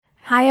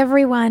Hi,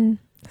 everyone.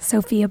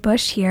 Sophia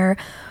Bush here.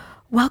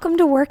 Welcome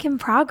to Work in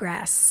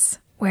Progress,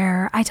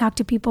 where I talk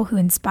to people who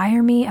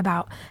inspire me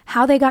about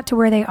how they got to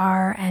where they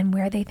are and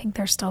where they think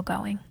they're still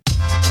going.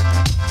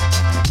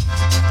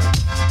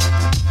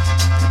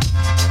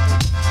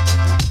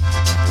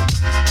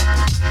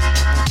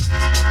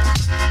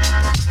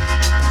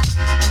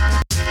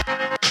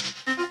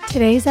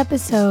 Today's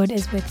episode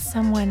is with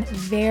someone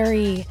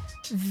very,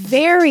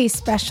 very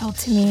special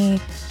to me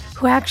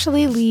who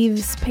actually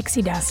leaves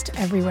pixie dust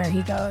everywhere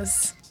he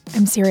goes.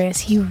 I'm serious,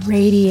 he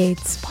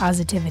radiates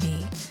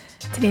positivity.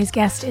 Today's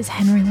guest is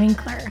Henry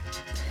Winkler.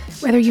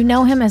 Whether you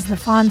know him as the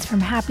Fonz from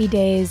Happy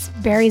Days,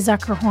 Barry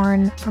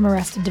Zuckerkorn from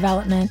Arrested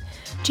Development,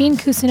 Gene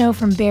Cousineau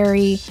from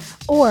Barry,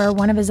 or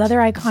one of his other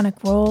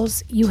iconic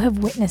roles, you have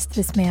witnessed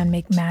this man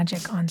make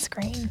magic on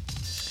screen.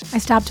 I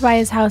stopped by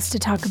his house to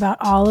talk about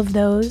all of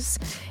those,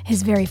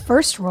 his very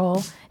first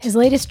role, his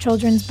latest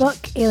children's book,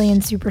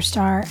 Alien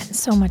Superstar, and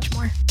so much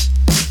more.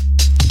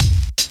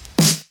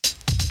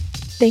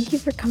 Thank you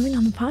for coming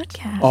on the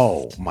podcast.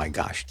 Oh, my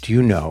gosh. Do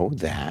you know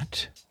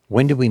that?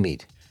 When did we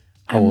meet?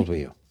 How old were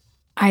you?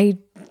 I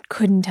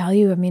couldn't tell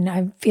you. I mean,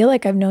 I feel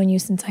like I've known you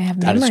since I have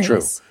memories. That is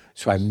true.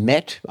 So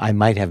I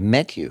might have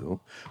met you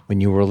when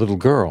you were a little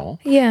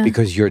girl. Yeah.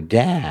 Because your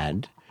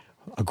dad,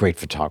 a great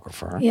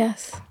photographer,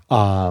 yes,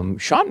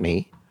 shot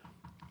me.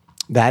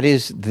 That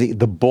is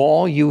the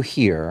ball you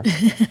hear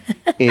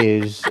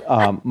is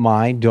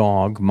my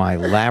dog, my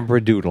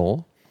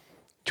Labradoodle,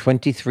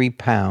 23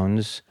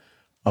 pounds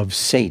of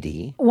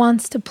Sadie.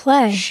 Wants to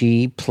play.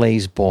 She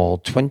plays ball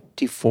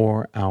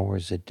 24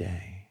 hours a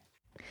day.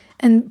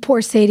 And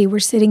poor Sadie, we're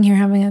sitting here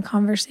having a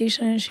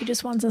conversation and she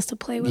just wants us to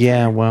play with her.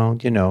 Yeah, well,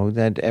 you know,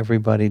 that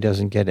everybody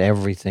doesn't get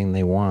everything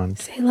they want.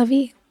 C'est la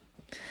vie.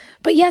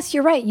 But yes,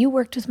 you're right. You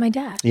worked with my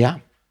dad. Yeah.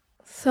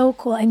 So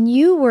cool. And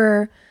you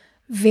were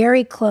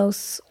very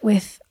close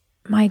with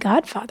my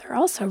godfather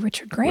also,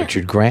 Richard Grant.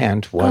 Richard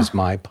Grant was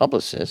my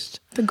publicist.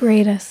 The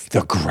greatest.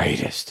 The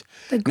greatest.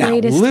 The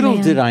greatest Now, little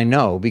man. did I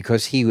know,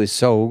 because he was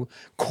so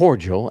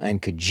cordial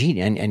and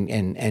congenial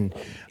and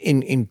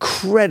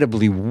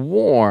incredibly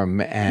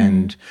warm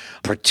and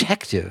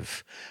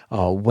protective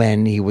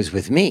when he was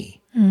with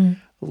me.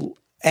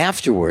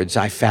 Afterwards,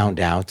 I found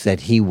out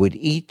that he would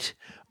eat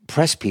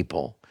press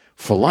people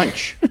for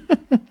lunch.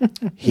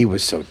 He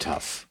was so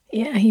tough.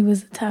 Yeah, he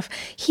was tough.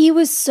 He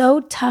was so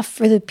tough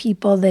for the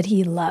people that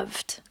he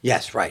loved.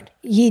 Yes, right.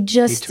 He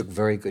took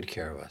very good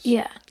care of us.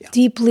 Yeah,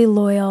 deeply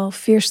loyal,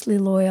 fiercely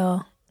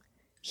loyal.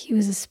 He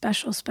was a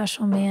special,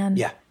 special man.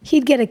 Yeah.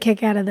 He'd get a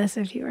kick out of this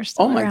if he were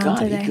still Oh, my around God.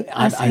 today.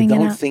 I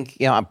don't think,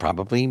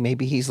 probably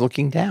maybe he's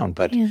looking down,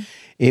 but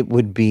it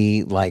would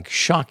be like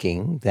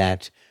shocking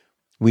that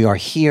we are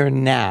here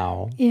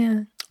now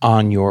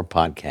on your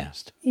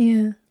podcast.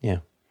 Yeah. Yeah.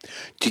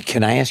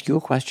 Can I ask you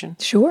a question?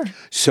 Sure.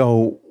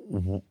 So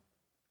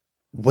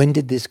when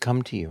did this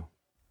come to you?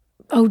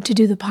 Oh, to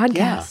do the podcast.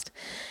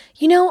 Yeah.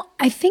 You know,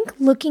 I think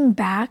looking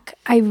back,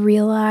 I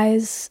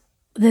realize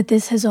that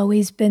this has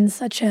always been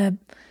such a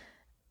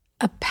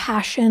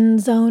passion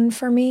zone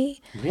for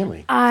me.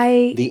 Really?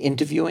 The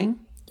interviewing?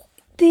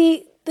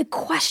 The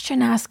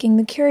question asking,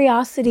 the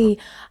curiosity,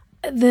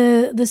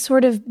 the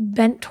sort of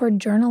bent toward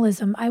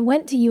journalism. I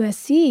went to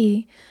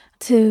USC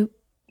to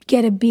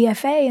get a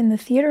BFA in the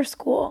theater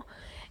school.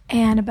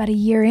 And about a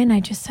year in,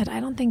 I just said, I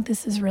don't think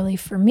this is really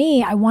for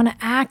me. I want to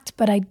act,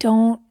 but I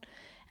don't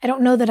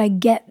know that I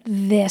get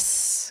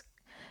this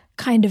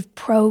kind of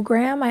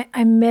program.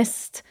 I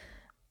missed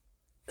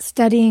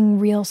studying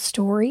real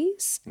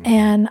stories,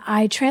 and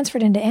I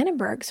transferred into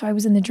Annenberg. So I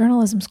was in the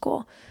journalism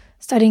school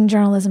studying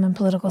journalism and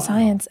political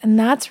science. And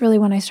that's really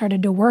when I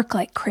started to work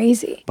like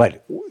crazy.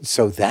 But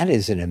so that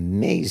is an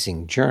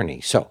amazing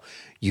journey. So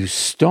you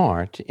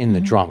start in the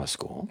drama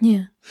school.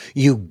 Yeah.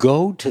 You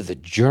go to the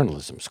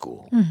journalism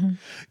school.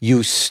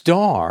 You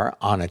star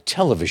on a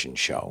television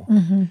show.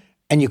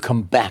 And you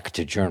come back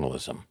to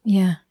journalism.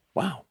 Yeah.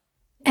 Wow.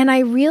 And I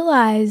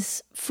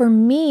realize for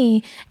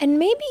me, and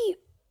maybe,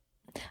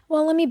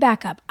 well, let me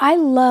back up. I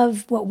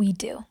love what we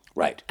do.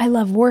 Right. I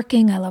love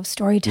working. I love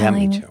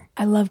storytelling. Yeah, me too.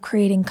 I love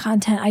creating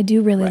content. I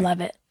do really love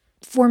it.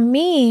 For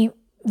me,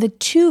 the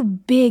two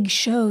big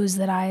shows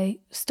that I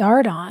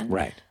starred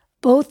on,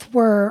 both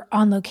were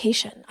on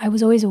location. I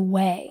was always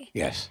away.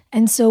 Yes.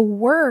 And so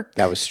work.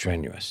 That was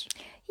strenuous.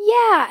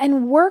 Yeah.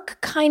 And work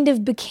kind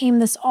of became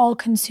this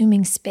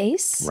all-consuming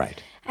space.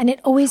 Right. And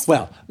it always.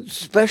 Well,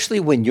 especially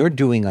when you're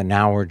doing an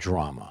hour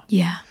drama.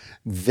 Yeah.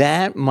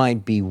 That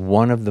might be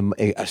one of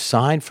the,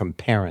 aside from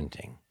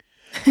parenting,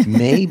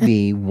 may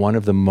be one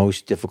of the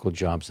most difficult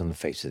jobs on the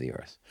face of the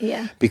earth.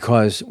 Yeah.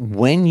 Because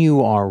when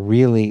you are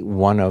really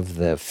one of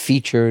the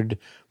featured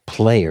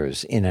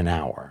players in an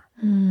hour,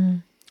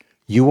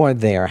 you are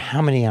there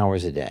how many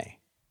hours a day?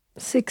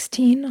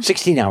 16.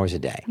 16 hours a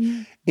day.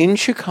 Yeah. In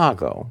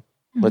Chicago,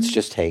 let's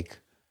just take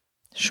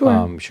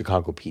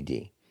Chicago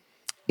PD.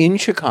 In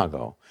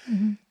Chicago,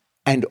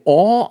 and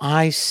all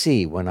I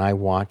see when I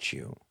watch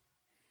you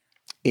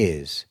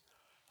is,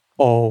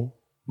 oh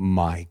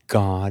My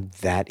God,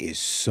 that is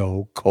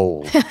so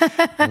cold.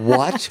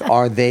 What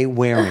are they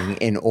wearing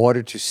in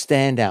order to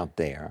stand out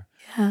there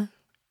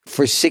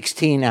for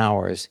 16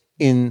 hours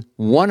in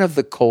one of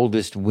the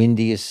coldest,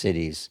 windiest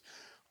cities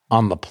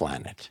on the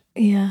planet?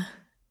 Yeah,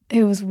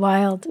 it was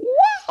wild.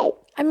 Wow.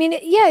 I mean,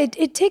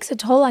 it takes a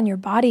toll on your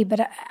body,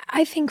 but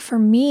I think for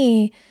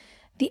me,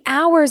 the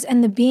hours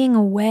and the being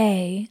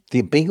away.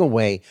 The being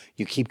away,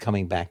 you keep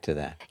coming back to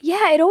that.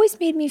 Yeah, it always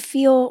made me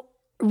feel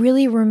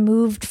really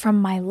removed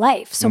from my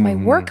life. So my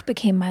work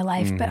became my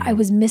life, but I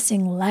was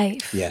missing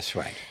life. Yes,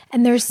 right.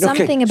 And there's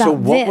something about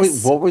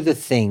what were the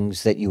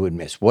things that you would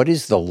miss? What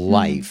is the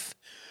life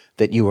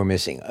that you were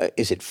missing?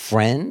 Is it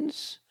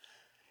friends?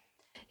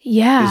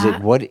 Yeah. Is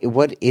it what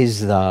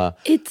is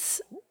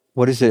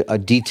a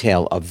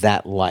detail of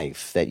that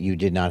life that you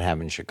did not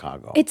have in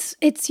Chicago?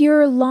 It's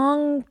your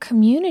long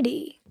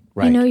community.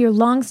 Right. You know, your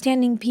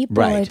long-standing people.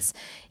 Right.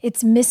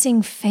 It's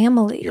missing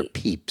family. Your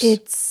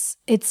peeps.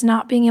 It's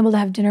not being able to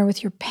have dinner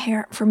with your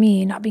parent. For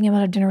me, not being able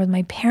to have dinner with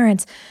my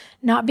parents,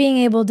 not being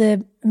able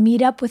to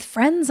meet up with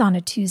friends on a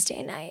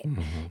Tuesday night.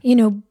 You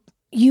know,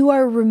 you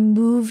are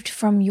removed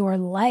from your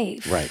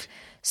life. Right.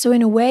 So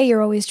in a way,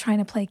 you're always trying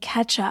to play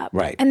catch up.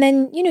 Right. And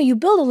then, you know, you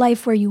build a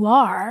life where you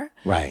are.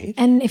 Right.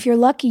 And if you're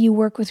lucky, you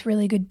work with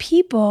really good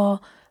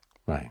people.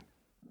 Right.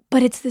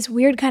 But it's this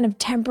weird kind of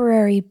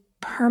temporary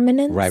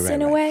permanence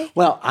in a way.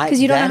 Well,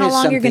 because you don't know how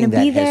long you're going to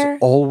be there.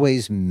 Has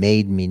always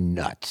made me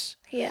nuts.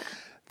 Yeah.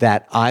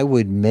 That I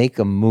would make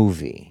a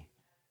movie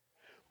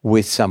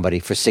with somebody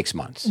for 6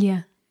 months.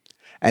 Yeah.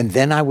 And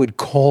then I would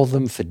call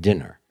them for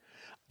dinner.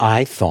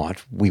 I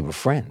thought we were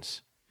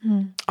friends.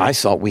 I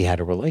thought we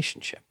had a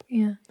relationship.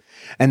 Yeah.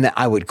 And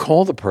I would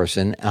call the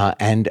person,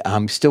 and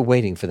I'm still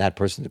waiting for that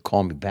person to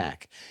call me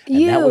back.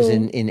 And that was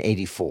in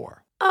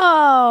 84.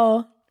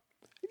 Oh.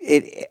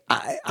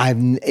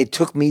 It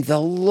took me the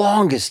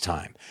longest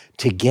time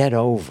to get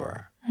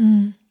over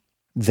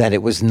that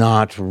it was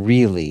not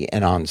really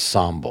an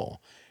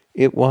ensemble.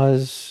 It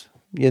was,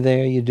 you're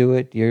there, you do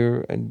it,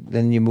 and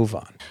then you move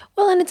on.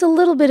 Well, and it's a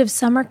little bit of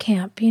summer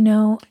camp, you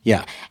know?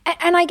 Yeah.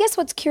 And I guess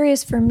what's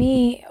curious for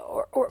me,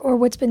 or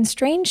what's been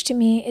strange to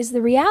me, is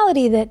the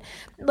reality that,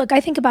 look,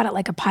 I think about it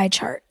like a pie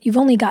chart. You've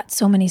only got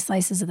so many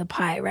slices of the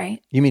pie,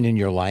 right? You mean in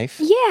your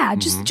life? Yeah,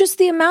 just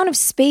the amount of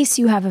space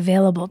you have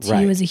available to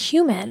you as a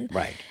human.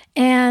 Right.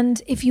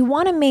 And if you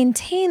want to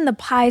maintain the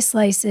pie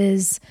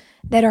slices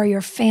that are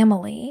your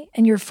family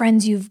and your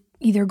friends you've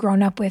either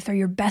grown up with or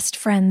your best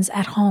friends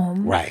at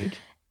home, right,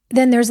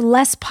 then there's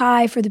less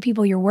pie for the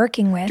people you're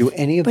working with. Do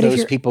any of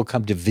those people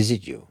come to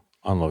visit you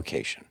on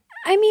location?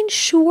 I mean,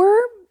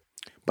 sure.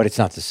 But it's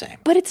not the same.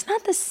 But it's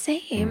not the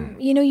same.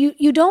 You know,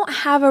 you don't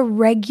have a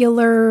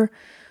regular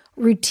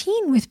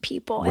routine with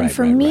people. And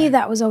for me,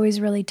 that was always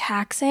really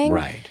taxing.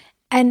 Right.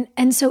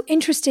 And so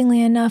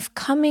interestingly enough,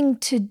 coming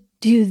to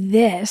do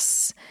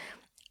this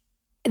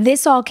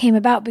all came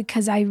about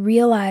because I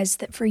realized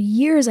that for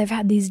years I've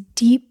had these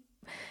deep,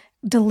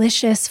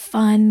 delicious,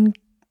 fun,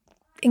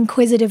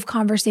 inquisitive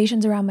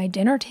conversations around my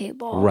dinner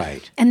table.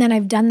 Right. And then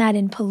I've done that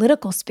in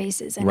political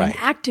spaces and in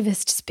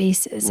activist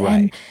spaces.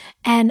 Right.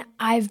 And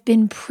I've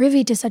been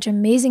privy to such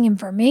amazing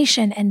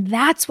information. And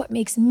that's what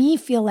makes me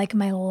feel like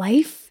my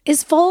life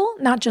is full,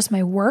 not just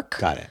my work.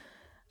 Got it.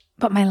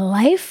 But my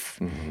life,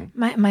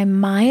 my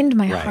mind,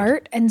 my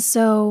heart. And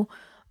so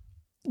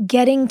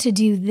getting to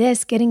do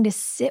this, getting to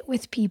sit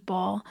with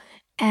people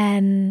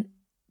and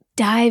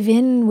dive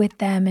in with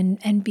them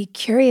and be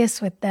curious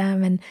with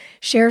them and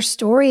share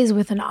stories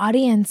with an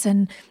audience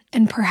and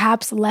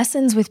perhaps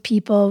lessons with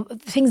people,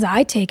 things that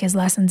I take as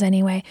lessons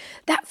anyway,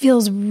 that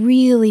feels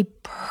really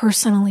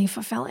personally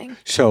fulfilling.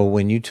 So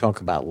when you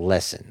talk about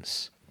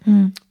lessons,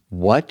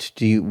 what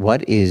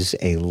is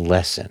a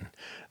lesson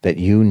that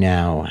you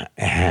now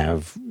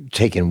have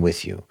taken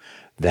with you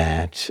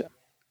that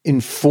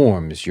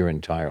informs your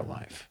entire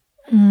life?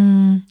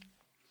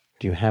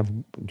 Do you have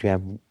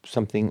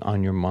something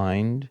on your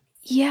mind?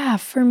 Yeah,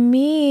 for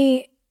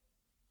me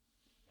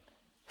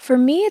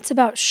it's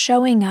about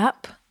showing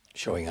up.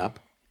 Showing up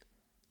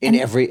in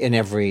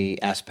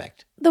every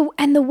aspect.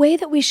 The way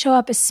that we show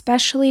up,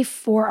 especially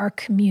for our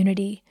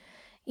community.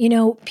 You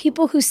know,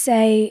 people who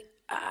say,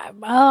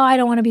 I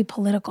don't want to be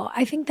political.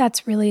 I think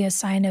that's really a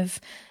sign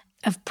of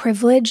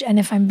privilege, and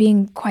if I'm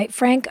being quite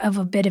frank, of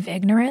a bit of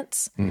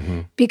ignorance.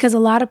 Because a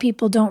lot of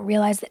people don't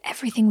realize that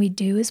everything we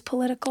do is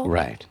political.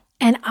 Right.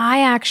 And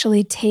I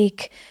actually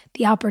take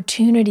the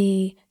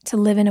opportunity to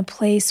live in a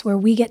place where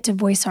we get to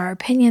voice our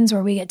opinions,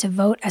 where we get to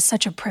vote, as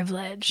such a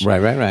privilege.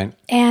 Right.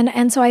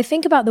 And so I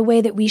think about the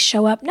way that we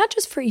show up, not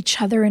just for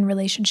each other in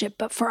relationship,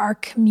 but for our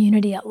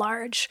community at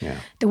large. Yeah.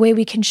 The way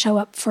we can show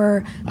up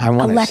for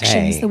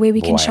elections, the way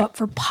we can show up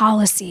for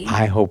policy.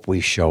 I hope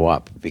we show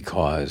up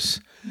because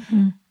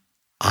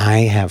I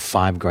have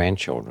 5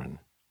 grandchildren.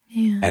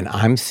 Yeah. And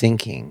I'm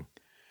thinking,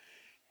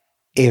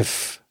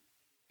 if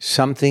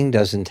something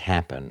doesn't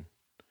happen,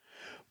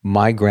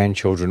 my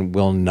grandchildren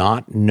will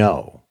not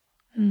know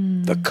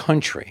the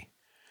country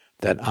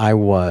that I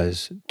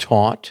was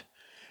taught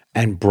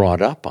and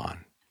brought up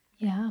on.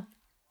 Yeah.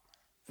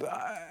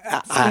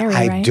 Scary,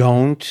 I right?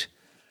 don't.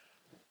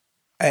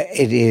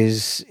 It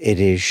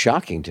is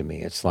shocking to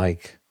me. It's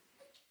like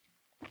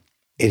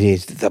it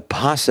is the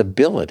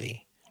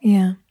possibility.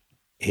 Yeah.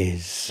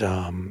 Is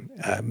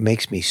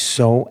makes me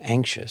so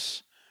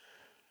anxious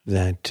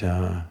that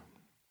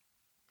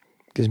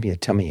gives me a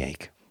tummy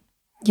ache.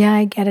 Yeah,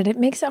 I get it. It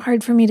makes it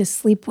hard for me to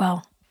sleep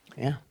well.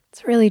 Yeah.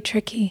 It's really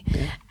tricky.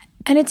 Yeah.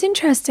 And it's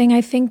interesting,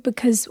 I think,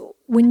 because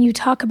when you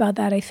talk about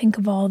that, I think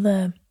of all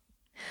the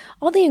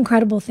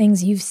incredible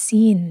things you've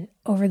seen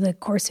over the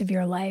course of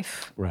your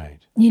life. Right.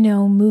 You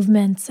know,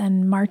 movements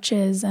and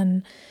marches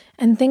and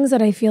things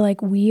that I feel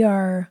like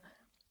we're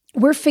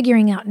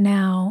figuring out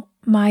now,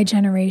 my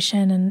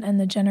generation and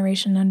the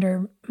generation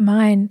under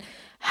mine,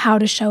 how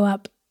to show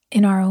up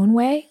in our own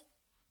way.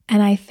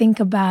 And I think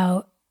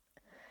about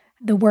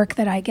the work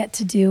that I get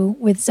to do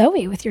with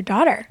Zoe, with your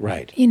daughter.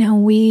 Right. You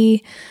know,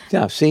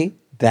 Yeah, see,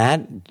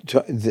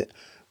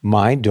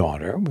 my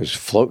daughter was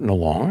floating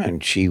along,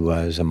 and she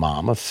was a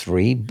mom of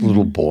 3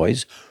 little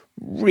boys,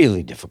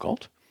 really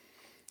difficult.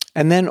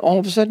 And then all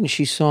of a sudden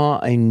she saw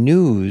a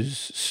news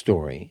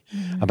story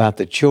about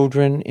the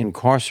children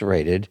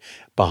incarcerated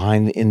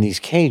in these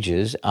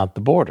cages out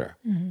the border.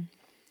 Mm-hmm.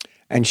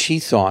 And she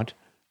thought,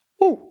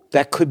 oh,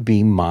 that could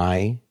be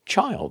my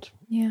child.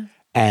 Yeah.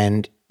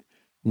 And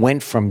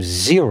went from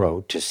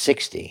 0 to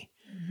 60.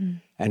 Mm-hmm.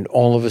 And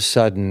all of a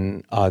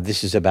sudden,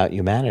 This Is About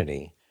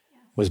Humanity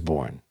was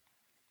born.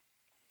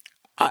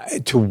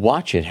 To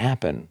watch it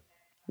happen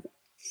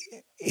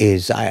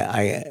is,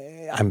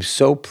 I'm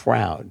so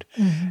proud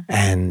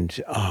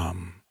and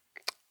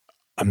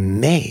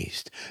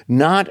amazed.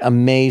 Not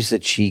amazed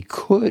that she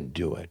could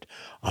do it,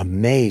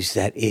 amazed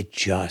that it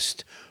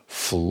just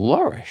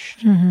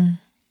flourished. Mm-hmm.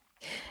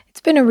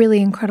 It's been a really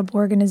incredible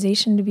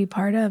organization to be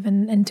part of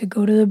and to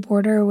go to the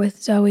border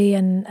with Zoe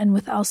and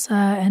with Elsa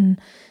and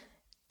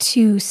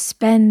to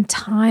spend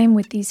time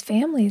with these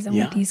families and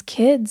with these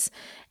kids.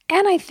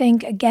 And I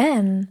think,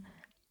 again,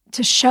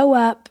 to show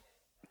up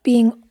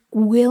being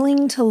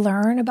willing to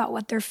learn about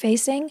what they're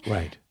facing,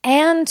 right,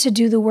 and to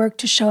do the work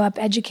to show up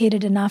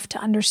educated enough to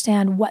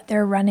understand what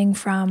they're running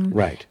from,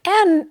 right,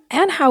 and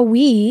how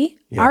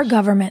our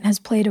government has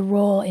played a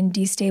role in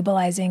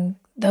destabilizing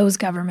those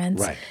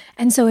governments. Right.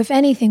 And so if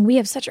anything, we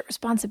have such a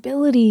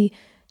responsibility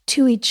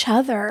to each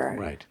other.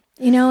 Right.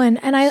 You know, and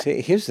I...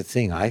 See, here's the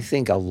thing. I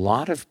think a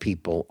lot of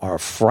people are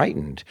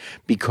frightened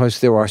because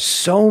there are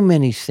so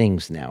many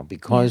things now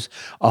because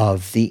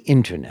of the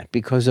internet,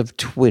 because of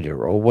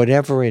Twitter or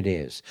whatever it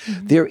is.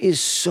 Mm-hmm. There is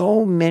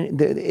so many,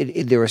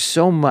 there is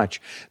so much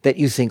that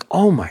you think,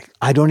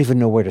 I don't even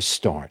know where to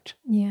start.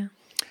 Yeah.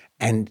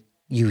 And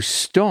you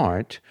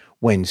start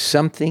when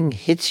something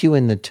hits you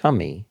in the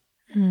tummy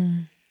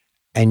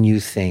and you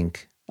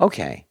think,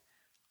 okay,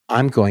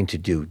 I'm going to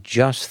do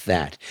just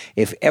that.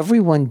 If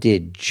everyone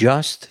did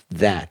just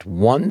that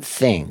one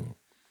thing,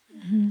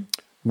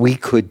 we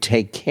could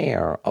take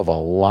care of a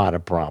lot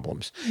of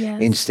problems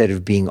instead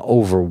of being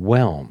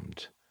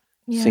overwhelmed,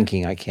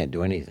 thinking I can't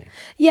do anything.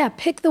 Yeah,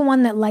 pick the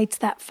one that lights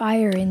that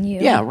fire in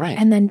you. Yeah, right.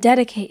 And then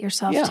dedicate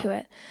yourself to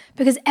it.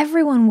 Because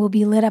everyone will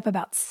be lit up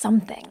about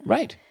something.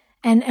 Right.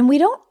 And we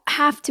don't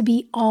have to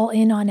be all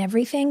in on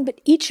everything,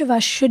 but each of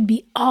us should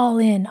be all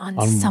in on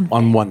something.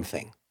 On one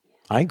thing.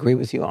 I agree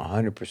with you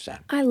 100%.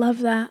 I love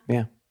that.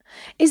 Yeah.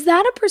 Is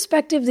that a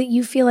perspective that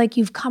you feel like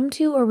you've come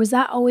to, or was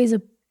that always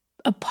a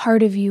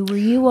part of you? Were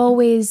you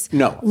always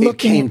it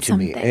came to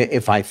me.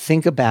 If I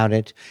think about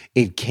it,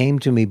 it came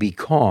to me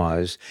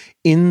because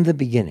in the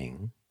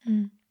beginning,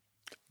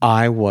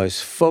 I was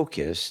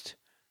focused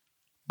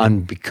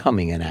on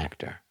becoming an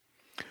actor.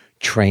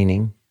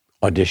 Training,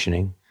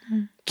 auditioning,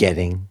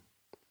 getting,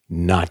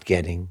 not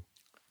getting.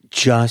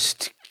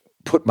 Just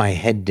put my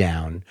head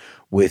down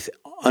with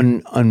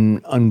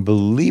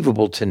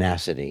unbelievable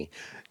tenacity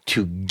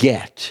to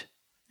get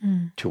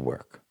to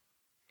work.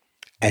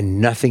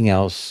 And nothing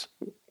else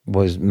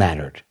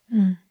mattered.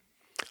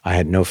 I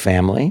had no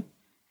family,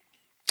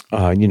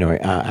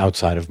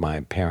 outside of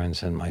my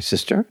parents and my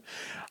sister.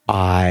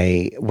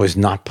 I was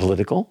not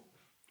political,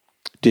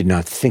 did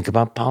not think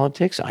about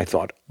politics. I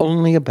thought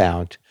only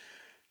about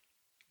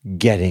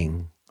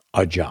getting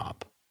a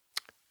job.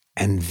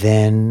 And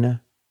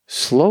then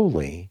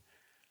slowly,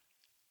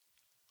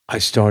 I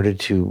started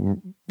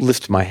to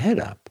lift my head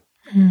up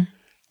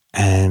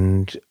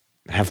and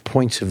have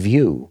points of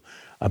view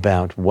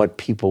about what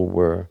people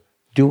were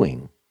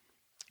doing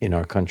in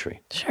our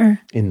country,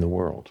 in the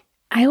world.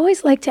 I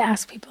always like to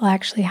ask people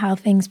actually how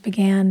things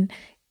began.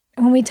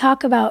 When we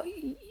talk about,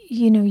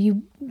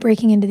 you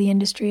breaking into the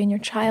industry and your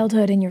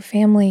childhood and your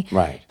family.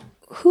 Right.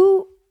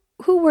 Who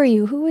were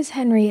you? Who was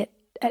Henry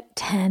at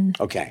 10?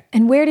 Okay.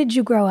 And where did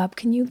you grow up?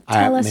 Can you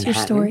tell us your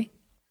story?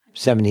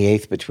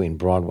 78th between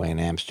Broadway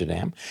and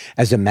Amsterdam.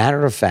 As a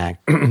matter of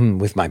fact,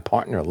 with my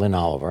partner, Lynn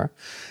Oliver,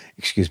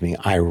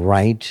 I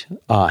write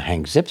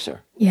Hank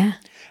Zipser. Yeah.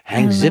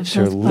 Hank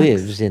Zipser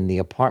lives in the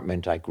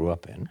apartment I grew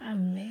up in.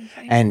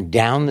 Amazing. And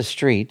down the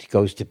street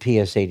goes to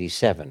PS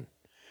 87.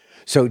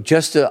 So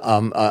just a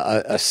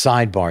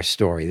sidebar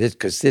story,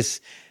 because this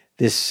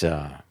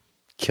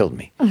killed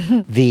me.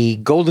 The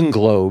Golden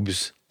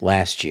Globes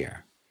last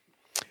year,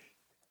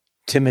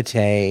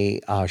 Timothée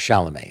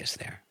Chalamet is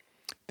there.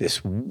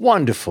 This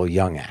wonderful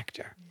young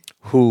actor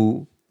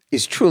who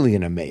is truly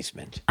an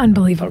amazement.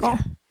 Unbelievable.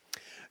 Okay.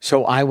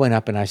 So I went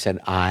up and I said,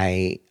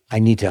 I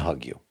need to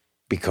hug you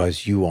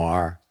because you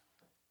are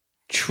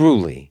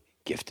truly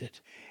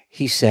gifted.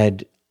 He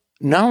said,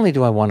 not only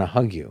do I want to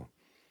hug you,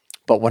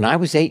 but when I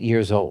was 8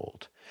 years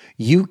old,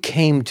 you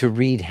came to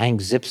read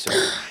Hank Zipser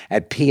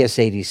at PS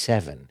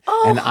 87,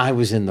 and I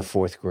was in the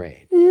 4th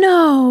grade.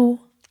 No.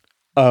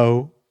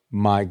 Oh,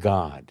 my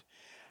God.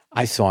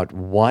 I thought,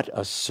 what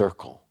a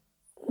circle.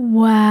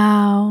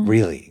 Wow.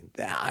 Really.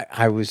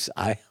 I was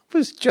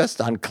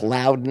just on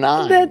cloud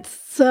 9. That's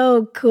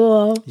so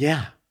cool.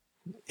 Yeah.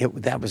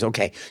 That was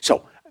okay.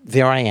 So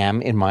there I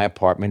am in my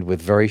apartment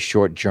with very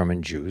short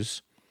German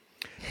Jews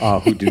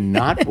who do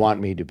not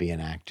want me to be an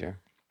actor.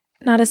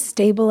 Not a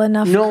stable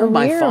enough career. No,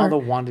 my father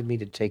wanted me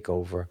to take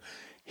over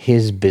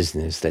his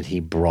business that he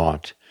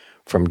brought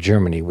from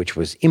Germany, which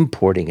was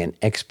importing and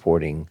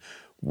exporting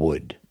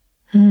wood.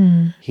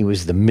 He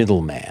was the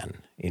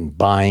middleman in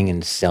buying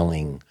and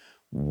selling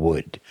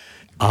wood.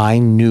 I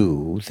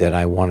knew that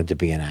I wanted to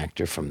be an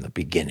actor from the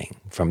beginning,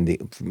 from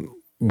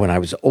when I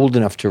was old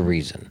enough to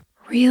reason.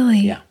 Really?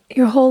 Yeah.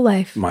 Your whole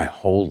life? My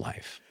whole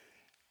life.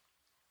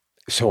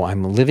 So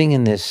I'm living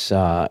in this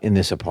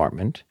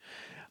apartment.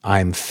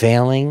 I'm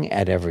failing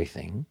at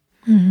everything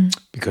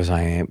because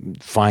I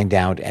find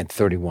out at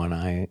 31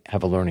 I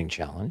have a learning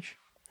challenge.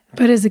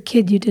 But as a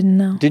kid, you didn't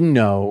know. Didn't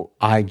know.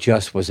 I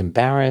just was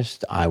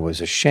embarrassed. I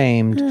was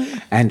ashamed,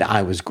 and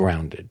I was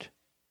grounded.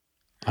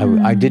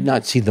 I did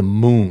not see the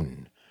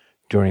moon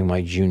during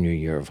my junior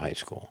year of high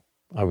school.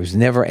 I was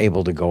never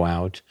able to go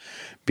out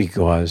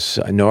because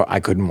I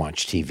couldn't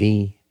watch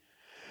TV.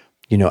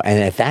 You know,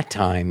 and at that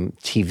time,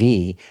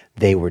 TV,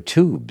 they were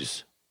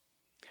tubes.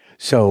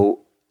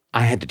 So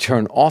I had to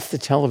turn off the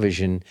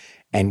television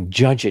and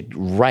judge it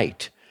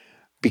right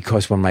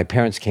because when my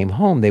parents came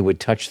home, they would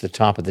touch the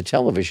top of the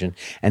television.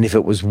 And if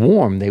it was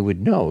warm, they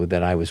would know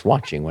that I was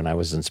watching when I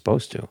wasn't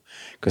supposed to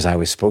because I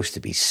was supposed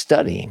to be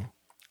studying.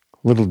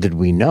 Little did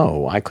we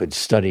know I could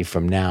study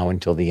from now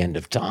until the end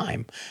of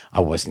time. I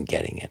wasn't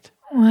getting it.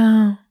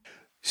 Wow.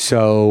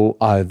 So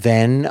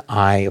then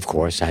I, of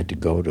course, had to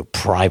go to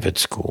private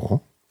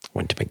school,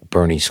 went to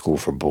McBurney School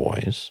for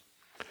Boys,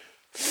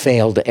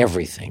 failed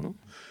everything.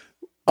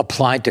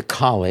 Applied to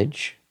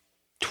college,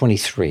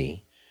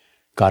 23,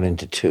 got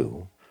into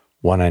 2.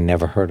 One I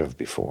never heard of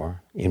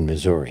before in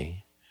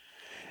Missouri,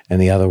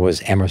 and the other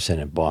was Emerson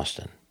in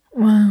Boston.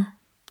 Wow.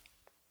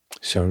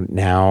 So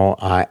now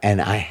I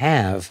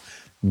have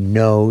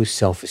no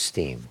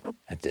self-esteem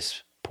at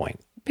this point.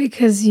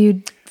 Because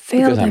you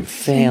failed. Because I'm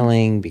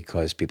failing,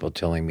 because people are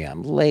telling me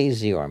I'm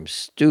lazy or I'm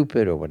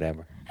stupid or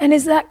whatever. And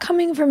is that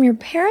coming from your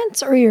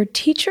parents or your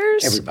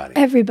teachers?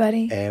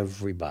 Everybody.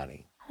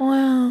 Everybody.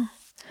 Wow.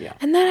 Yeah.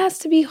 And that has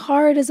to be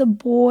hard as a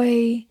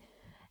boy.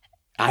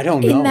 I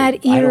don't know. In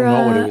that era. I don't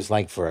know what it was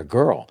like for a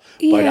girl.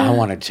 But I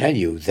want to tell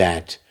you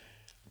that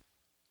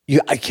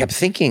I kept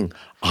thinking,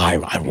 I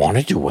want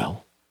to do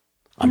well.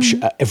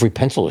 Every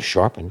pencil is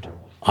sharpened.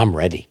 I'm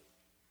ready.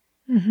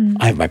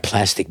 I have my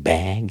plastic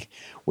bag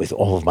with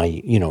all of my,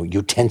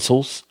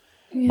 utensils,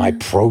 my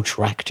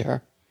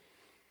protractor.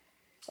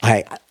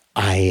 I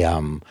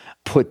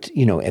put,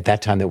 at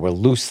that time there were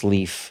loose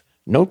leaf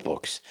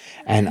notebooks,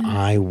 and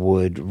I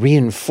would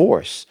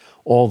reinforce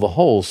all the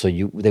holes so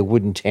they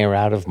wouldn't tear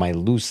out of my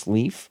loose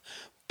leaf,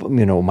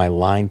 my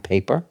lined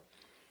paper.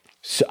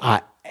 So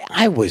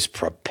I was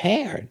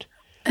prepared.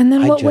 And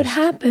then what would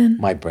happen?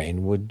 My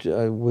brain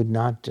would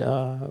not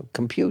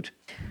compute.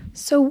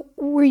 So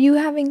were you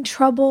having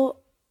trouble,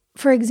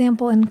 for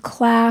example, in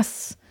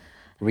class?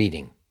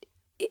 Reading.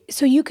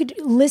 So you could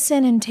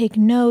listen and take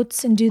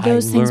notes and do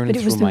those things, but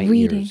it was the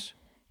reading. Ears.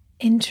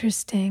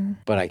 Interesting.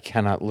 But I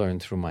cannot learn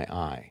through my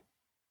eye.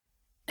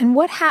 And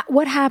what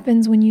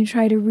happens when you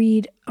try to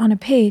read on a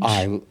page?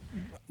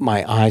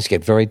 My eyes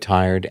get very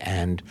tired,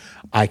 and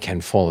I can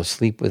fall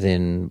asleep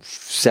within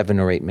 7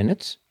 or 8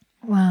 minutes.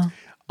 Wow.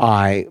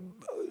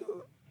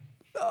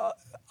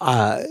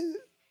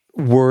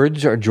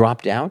 Words are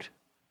dropped out.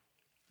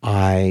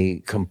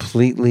 I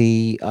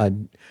completely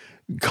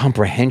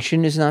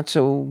comprehension is not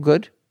so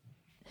good.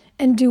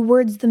 And do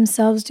words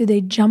themselves, do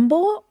they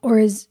jumble, or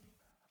is...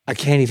 I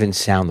can't even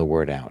sound the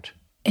word out.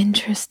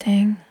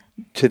 Interesting.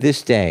 To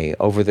this day,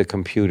 over the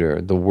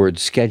computer, the word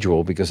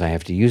schedule, because I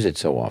have to use it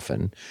so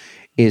often,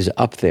 is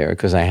up there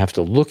because I have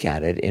to look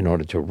at it in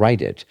order to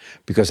write it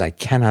because I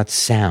cannot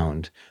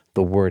sound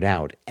the word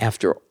out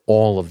after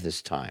all of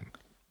this time.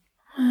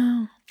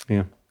 Wow.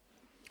 Yeah.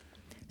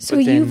 So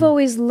you've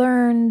always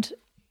learned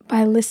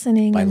by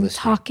listening and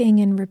talking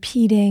and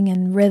repeating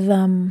and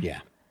rhythm.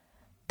 Yeah.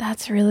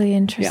 That's really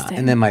interesting. Yeah,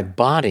 and then my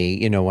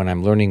body, when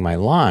I'm learning my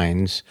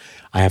lines,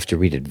 I have to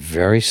read it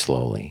very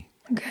slowly,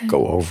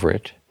 go over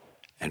it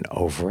and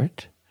over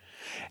it.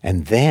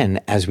 And then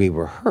as we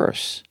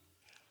rehearse,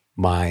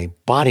 my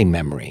body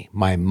memory,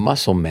 my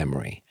muscle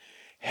memory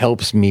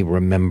helps me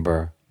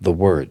remember the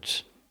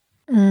words.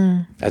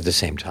 at the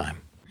same time.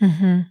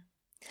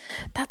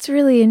 That's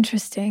really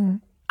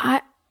interesting.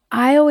 I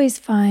always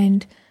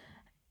find,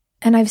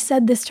 and I've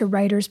said this to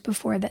writers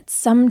before, that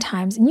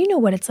sometimes, and you know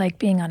what it's like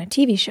being on a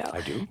TV show.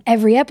 I do.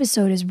 Every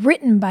episode is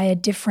written by a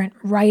different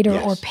writer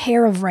Yes. or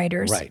pair of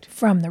writers Right.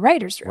 from the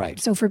writer's room. Right.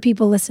 So for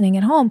people listening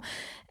at home,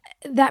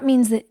 that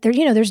means that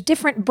there's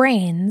different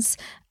brains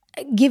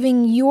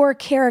giving your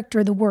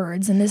character the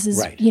words, and this is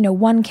Right.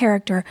 One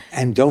character.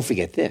 And don't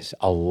forget this,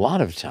 a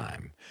lot of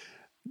time,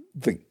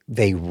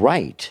 they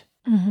write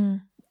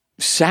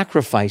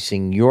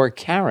sacrificing your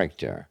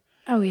character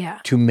Oh yeah.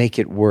 to make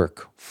it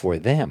work for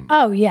them.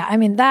 Oh yeah. I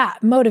mean,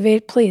 that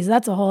motivate, please,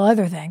 that's a whole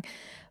other thing.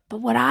 But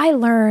what I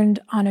learned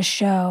on a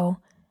show,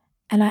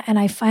 and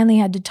I finally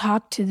had to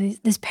talk to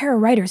this pair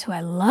of writers who I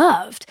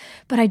loved,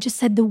 but I just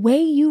said, the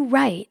way you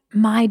write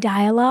my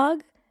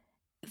dialogue,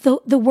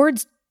 the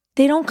words,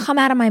 they don't come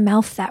out of my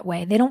mouth that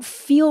way. They don't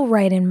feel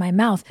right in my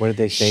mouth. What did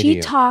they say to She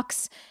you?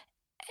 talks.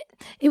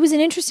 It was an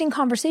interesting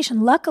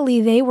conversation.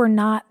 Luckily, they were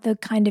not the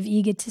kind of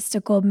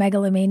egotistical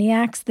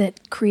megalomaniacs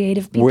that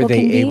creative people Were they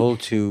can be. able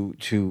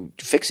to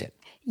fix it?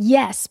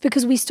 Yes,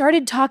 because we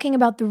started talking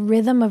about the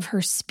rhythm of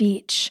her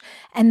speech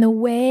and the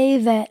way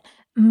that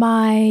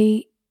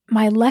my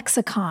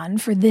lexicon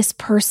for this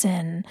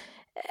person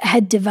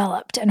had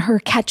developed, and her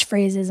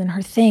catchphrases and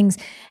her things.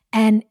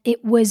 And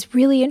it was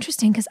really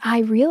interesting because I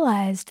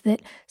realized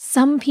that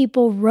some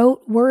people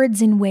wrote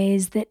words in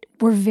ways that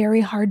were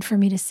very hard for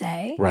me to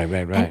say. Right.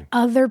 And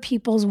other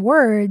people's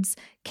words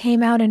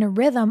came out in a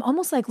rhythm,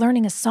 almost like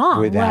learning a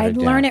song, Without where a I'd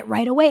learn doubt. it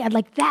right away. I'd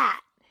like that,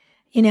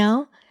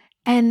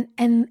 And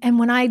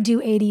when I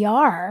do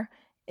ADR,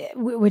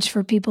 which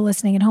for people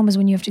listening at home is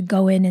when you have to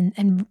go in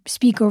and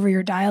speak over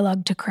your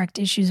dialogue to correct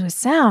issues with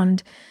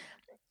sound.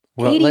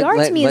 Well,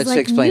 ADR to me is let's like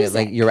explain music. it.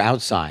 Like you're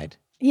outside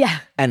Yeah.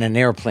 and an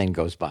airplane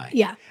goes by.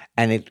 Yeah.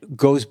 And it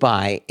goes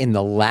by in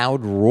the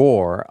loud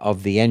roar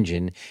of the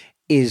engine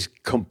is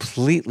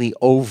completely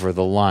over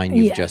the line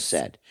you've Yes. just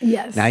said.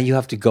 Yes. Now you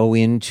have to go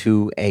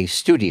into a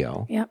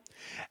studio Yep.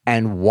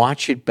 and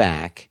watch it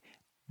back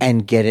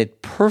and get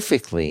it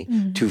perfectly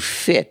to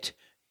fit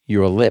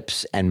your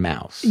lips and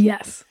mouth.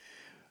 Yes.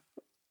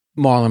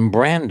 Marlon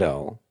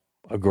Brando,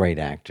 a great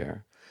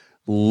actor,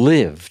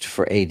 lived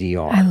for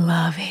ADR. I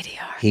love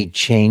ADR. He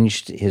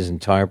changed his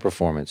entire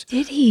performance.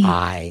 Did he?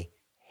 I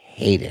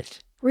hate it.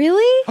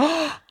 Really?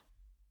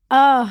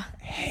 Oh,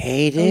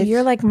 Hate it?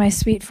 you're like my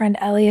sweet friend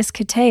Elias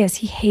Koteas.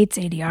 He hates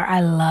ADR.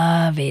 I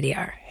love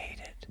ADR. hate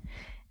it.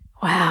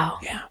 Wow.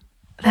 Yeah.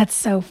 That's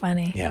so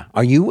funny. Yeah.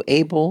 Are you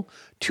able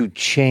to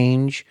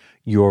change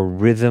your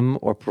rhythm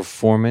or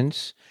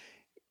performance,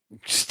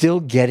 still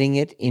getting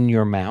it in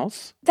your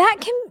mouth? That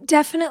can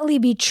definitely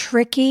be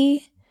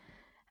tricky.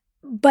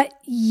 But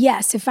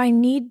yes, if I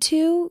need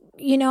to,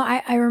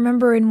 I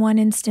remember in one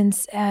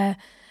instance,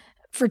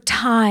 for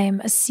time,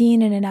 a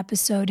scene in an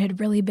episode had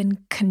really been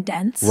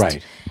condensed.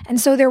 Right.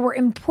 And so there were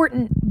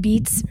important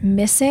beats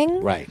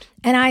missing. Right.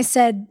 And I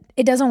said,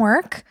 it doesn't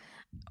work.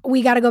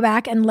 We got to go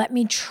back and let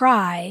me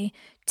try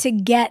to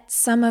get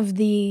some of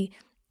the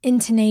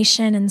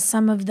intonation and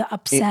some of the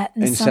upset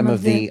And some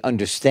of the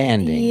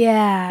understanding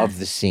Yeah. of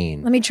the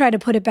scene. Let me try to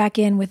put it back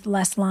in with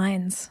less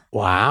lines.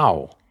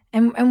 Wow.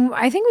 And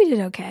I think we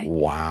did okay.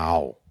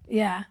 Wow.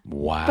 Yeah.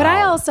 Wow. But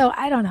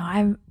I don't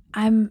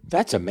know.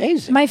 That's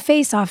amazing. My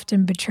face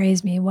often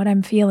betrays me. What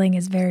I'm feeling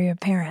is very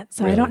apparent.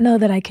 So I Really? don't know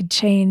that I could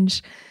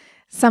change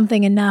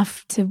something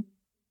enough to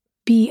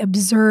be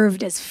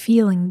observed as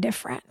feeling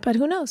different. But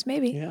who knows?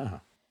 Maybe. Yeah.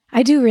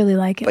 I do really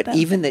like it. But though.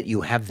 even that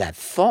you have that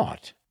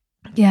thought,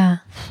 Yeah.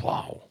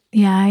 wow.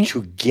 Yeah.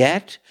 To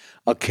get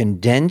a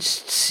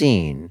condensed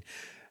scene,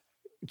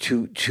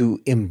 to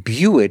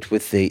imbue it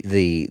with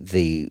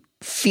the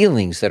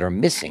feelings that are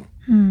missing.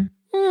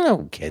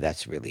 Okay,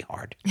 that's really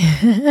hard.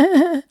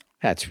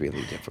 That's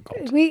really difficult.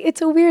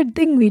 It's a weird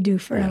thing we do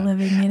for a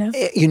living,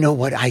 You know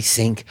what I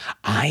think?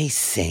 I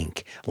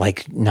think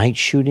like night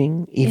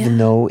shooting, even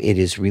though it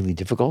is really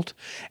difficult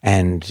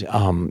and,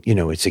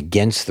 it's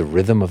against the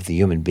rhythm of the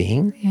human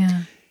being,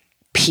 Yeah.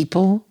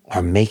 people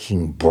are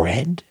making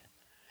bread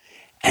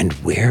and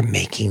we're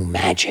making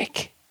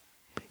magic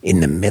in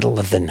the middle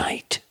of the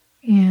night.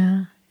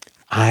 Yeah.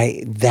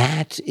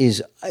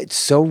 It's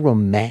so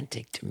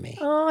romantic to me.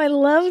 Oh, I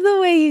love the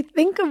way you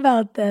think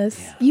about this.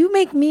 Yeah. You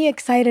make me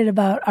excited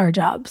about our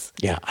jobs.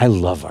 Yeah, I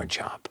love our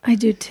job. I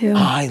do too.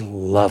 I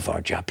love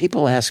our job.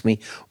 People ask me,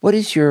 what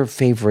is your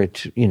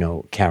favorite,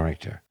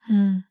 character?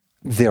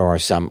 There are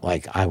some,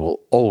 like, I will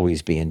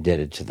always be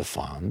indebted to the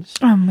Fonz.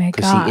 Oh my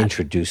Because God. he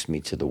introduced me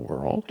to the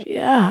world.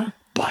 Yeah.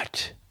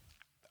 But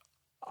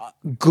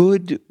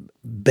good,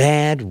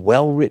 bad,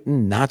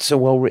 well-written, not so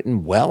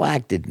well-written,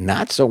 well-acted,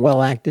 not so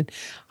well-acted,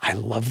 I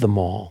love them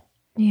all.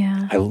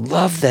 Yeah. I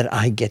love that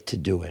I get to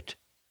do it.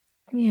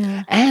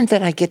 Yeah. And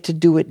that I get to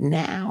do it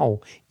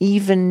now,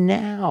 even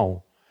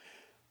now,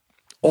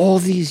 all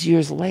these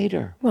years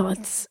later. Well,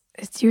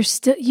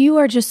 you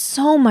are just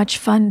so much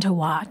fun to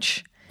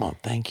watch. Well,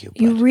 thank you.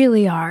 You but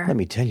really are. let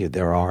me tell you,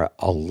 there are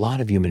a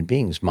lot of human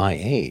beings my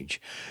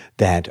age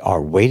that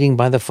are waiting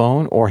by the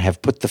phone or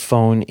have put the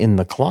phone in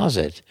the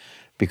closet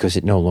because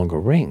it no longer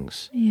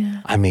rings.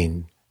 Yeah. I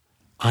mean,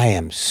 I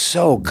am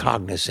so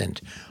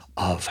cognizant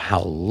of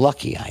how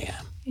lucky I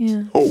am.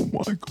 Yeah. Oh,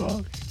 my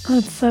God.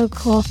 That's so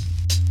cool.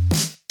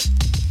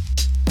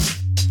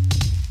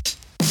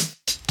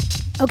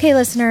 Okay,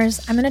 listeners,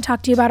 I'm going to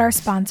talk to you about our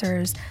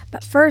sponsors.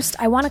 But first,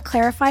 I want to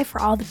clarify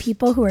for all the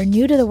people who are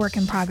new to the Work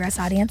in Progress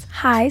audience,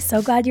 hi,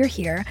 so glad you're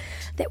here,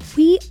 that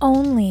we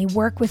only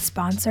work with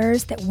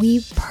sponsors that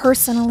we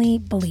personally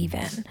believe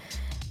in.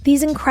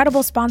 These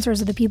incredible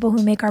sponsors are the people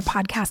who make our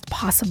podcast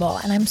possible,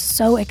 and I'm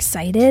so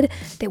excited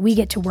that we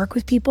get to work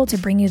with people to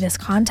bring you this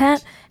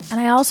content. And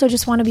I also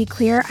just want to be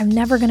clear, I'm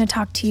never going to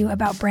talk to you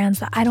about brands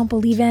that I don't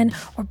believe in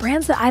or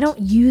brands that I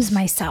don't use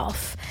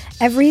myself.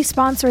 Every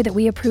sponsor that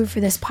we approve for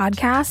this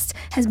podcast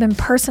has been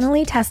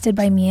personally tested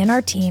by me and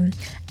our team,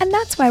 and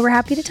that's why we're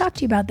happy to talk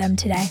to you about them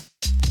today.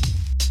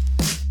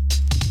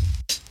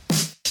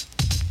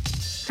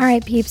 All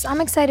right, peeps,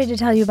 I'm excited to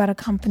tell you about a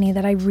company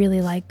that I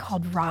really like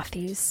called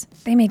Rothy's.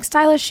 They make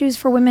stylish shoes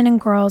for women and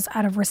girls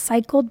out of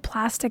recycled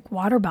plastic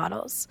water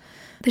bottles.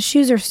 The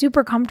shoes are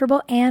super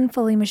comfortable and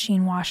fully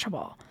machine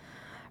washable.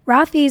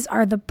 Rothy's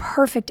are the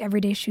perfect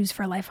everyday shoes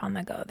for life on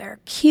the go. They're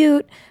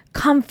cute,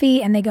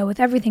 comfy, and they go with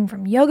everything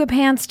from yoga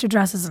pants to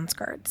dresses and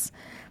skirts.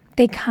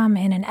 They come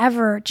in an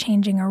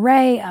ever-changing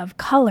array of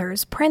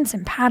colors, prints,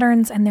 and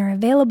patterns, and they're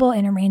available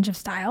in a range of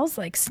styles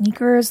like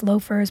sneakers,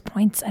 loafers,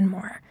 points, and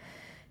more.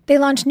 They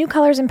launch new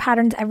colors and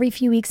patterns every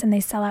few weeks, and they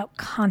sell out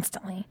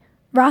constantly.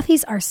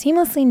 Rothy's are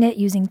seamlessly knit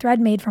using thread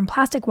made from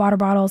plastic water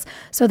bottles,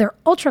 so they're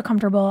ultra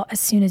comfortable as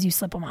soon as you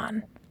slip them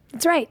on.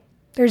 That's right,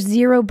 there's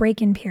 0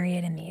 break-in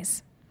period in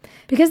these.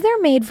 Because they're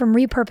made from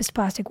repurposed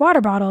plastic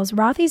water bottles,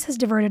 Rothy's has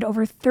diverted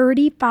over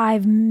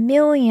 35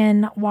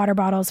 million water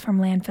bottles from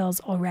landfills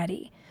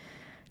already.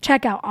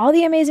 Check out all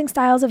the amazing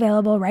styles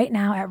available right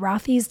now at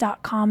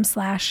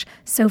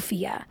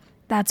rothys.com/Sophia.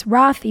 That's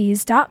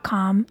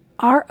rothys.com,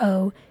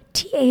 rothys.com/Sophia,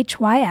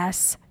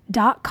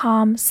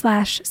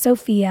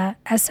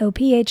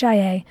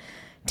 Sophia,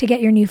 to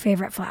get your new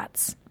favorite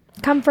flats.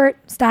 Comfort,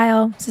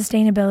 style,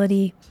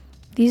 sustainability.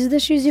 These are the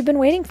shoes you've been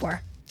waiting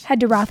for. Head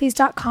to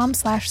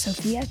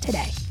rothys.com/Sophia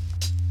today.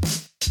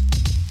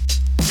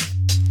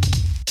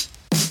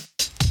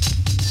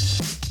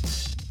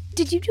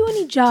 Did you do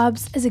any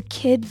jobs as a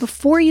kid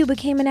before you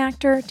became an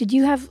actor? Did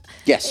you have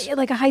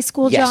like a high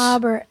school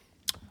job or?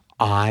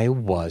 I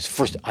was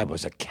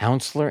a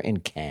counselor in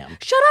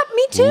camp. Shut up,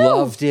 me too.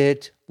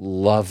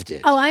 Loved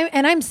it. Oh,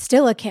 I'm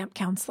still a camp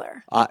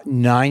counselor.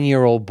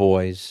 9-year-old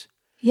boys.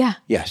 Yeah.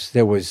 Yes,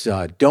 there was,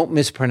 don't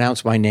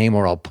mispronounce my name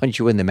or I'll punch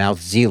you in the mouth,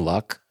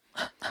 Zeluck,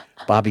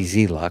 Bobby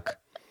Zeluck.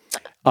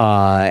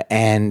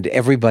 And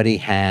everybody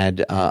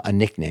had a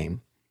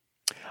nickname.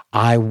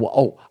 I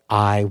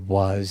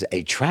was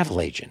a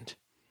travel agent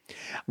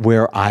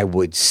where I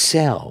would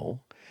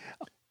sell,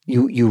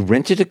 you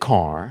rented a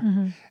car,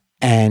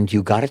 and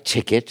you got a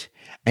ticket,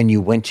 and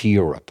you went to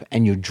Europe,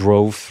 and you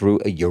drove through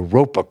a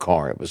Europa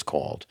car, it was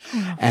called.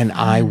 And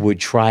I would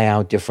try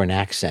out different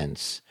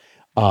accents,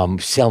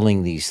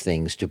 selling these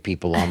things to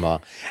people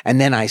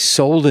and then I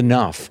sold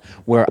enough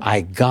where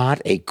I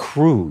got a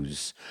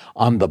cruise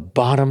on the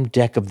bottom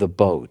deck of the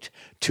boat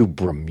to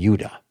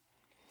Bermuda.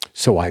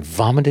 So I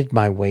vomited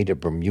my way to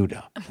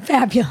Bermuda.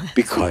 Fabulous.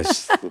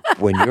 Because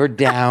when you're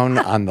down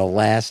on the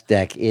last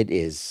deck, it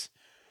is...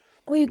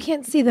 Well, you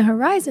can't see the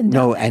horizon.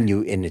 No,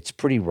 and it's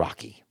pretty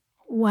rocky.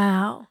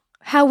 Wow.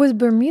 How was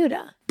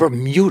Bermuda?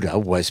 Bermuda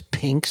was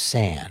pink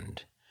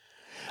sand.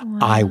 Wow.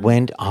 I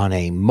went on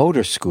a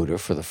motor scooter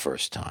for the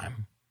first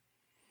time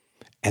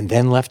and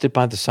then left it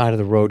by the side of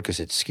the road because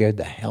it scared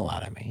the hell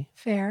out of me.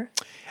 Fair.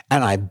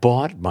 And I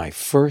bought my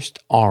first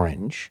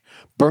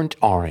burnt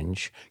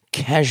orange,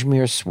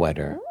 cashmere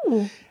sweater.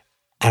 Ooh.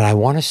 And I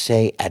want to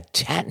say at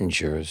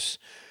Tattinger's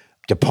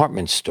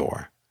department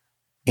store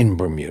in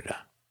Bermuda.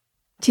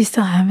 Do you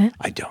still have it?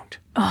 I don't.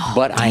 Oh,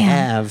 but damn. I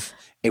have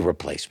a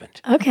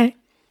replacement. Okay.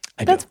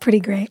 That's pretty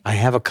great. I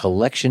have a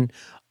collection.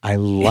 I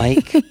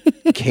like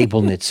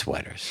cable knit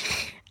sweaters.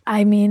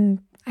 I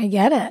mean, I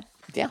get it.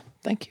 Yeah,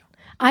 thank you.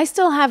 I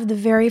still have the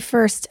very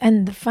first,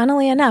 and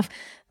funnily enough,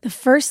 the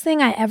first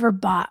thing I ever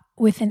bought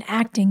with an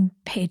acting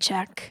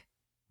paycheck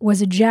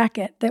was a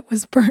jacket that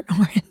was burnt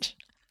orange.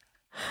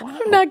 Wow.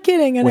 I'm not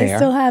kidding, and I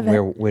still have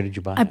it. Where did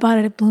you buy it? I bought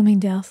it at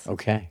Bloomingdale's.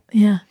 Okay.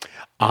 Yeah.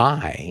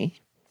 I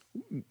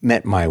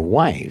met my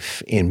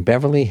wife in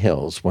Beverly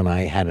Hills when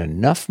I had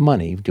enough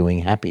money doing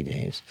Happy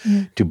Days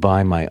to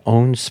buy my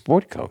own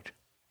sport coat.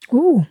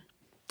 Ooh.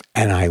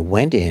 And I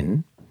went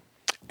in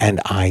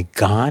and I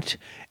got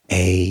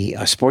a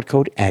sport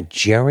coat at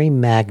Jerry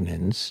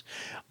Magnon's,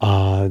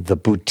 the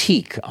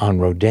boutique on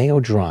Rodeo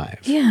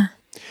Drive. Yeah.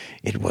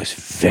 It was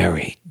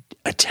very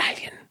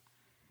Italian,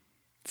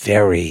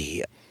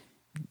 very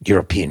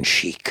European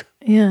chic.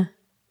 Yeah.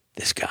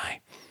 This guy.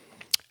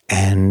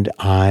 And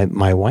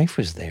my wife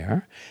was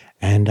there,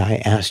 and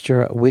I asked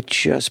her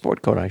which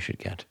sport coat I should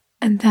get.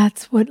 And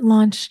that's what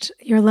launched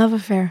your love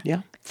affair.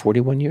 Yeah.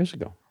 41 years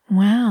ago.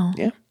 Wow.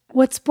 Yeah.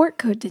 What sport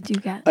coat did you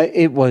get?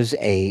 It was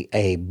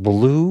a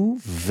blue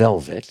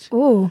velvet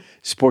Ooh.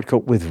 sport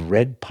coat with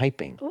red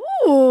piping.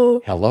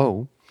 Ooh.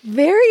 Hello.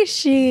 Very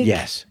chic.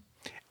 Yes.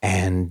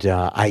 And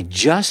I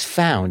just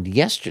found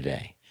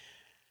yesterday,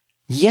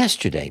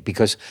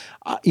 because,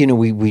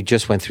 we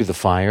just went through the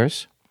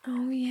fires.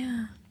 Oh,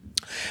 yeah.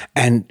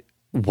 And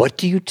what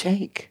do you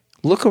take?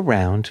 Look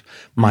around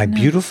my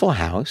beautiful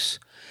house,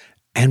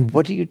 and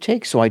what do you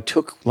take? So I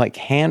took like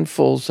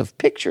handfuls of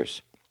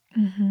pictures.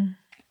 Mm-hmm.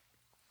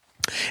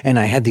 And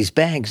I had these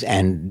bags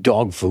and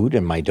dog food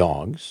and my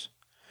dogs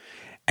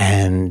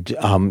and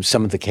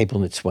some of the cable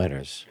knit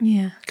sweaters.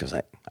 Yeah. Because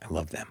I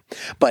love them.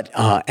 But,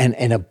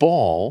 and a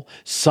ball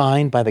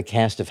signed by the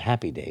cast of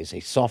Happy Days, a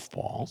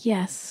softball.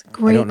 Yes.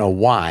 Great. I don't know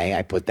why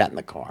I put that in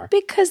the car.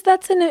 Because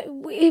that's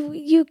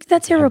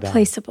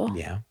irreplaceable.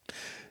 Yeah.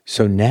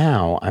 So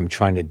now I'm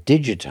trying to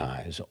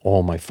digitize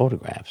all my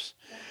photographs,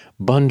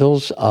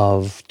 bundles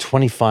of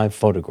 25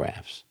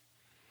 photographs.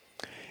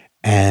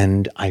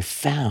 And I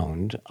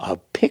found a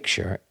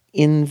picture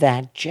in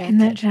that jacket. In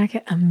that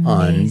jacket?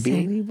 Amazing.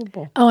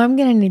 Unbelievable. Oh, I'm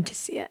going to need to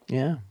see it.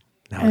 Yeah.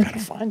 Now I got to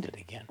find it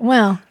again.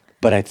 Well.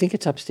 But I think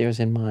it's upstairs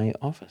in my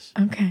office.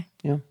 Okay.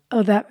 Yeah.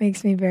 Oh, that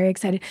makes me very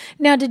excited.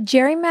 Now, did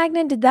Jerry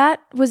Magnin,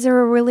 was there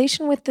a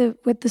relation with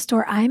the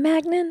store I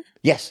Magnin?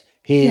 Yes.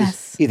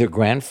 His either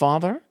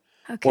grandfather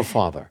or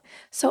father.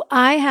 So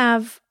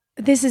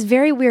this is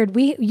very weird.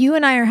 You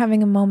and I are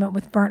having a moment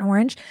with burnt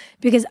orange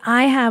because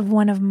I have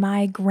one of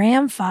my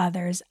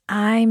grandfather's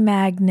I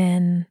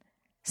Magnin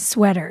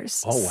sweaters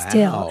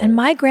still. And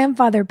my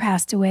grandfather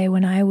passed away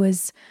when I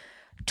was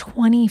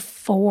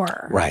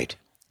 24. Right.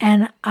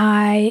 And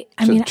I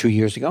mean 2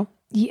 years ago?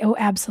 Oh,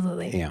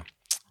 absolutely. Yeah.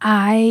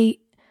 I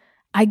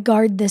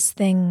guard this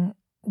thing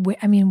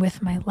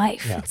with my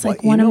life. Yeah. It's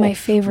like one of my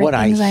favorite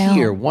things I own. What I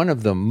hear, one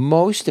of the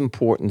most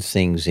important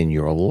things in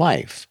your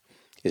life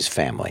is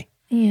family.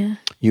 Yeah.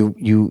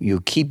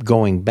 You keep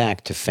going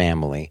back to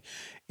family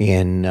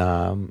in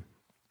no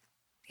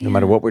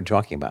matter what we're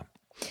talking about.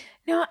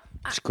 No,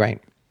 it's great.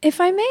 If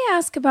I may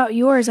ask about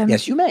yours,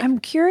 yes, you may. I'm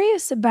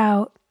curious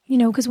about,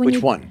 because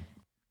which one?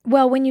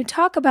 Well, when you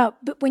talk about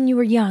when you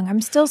were young,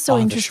 I'm still so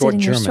interested in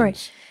your story.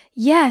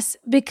 Yes,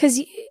 because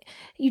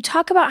you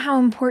talk about how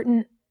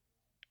important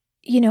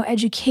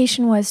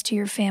education was to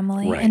your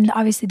family, and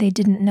obviously you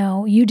didn't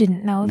know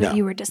that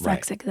you were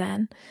dyslexic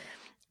then.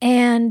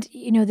 And,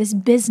 this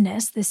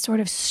business, this sort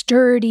of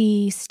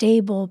sturdy,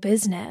 stable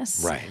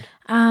business.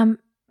 Right.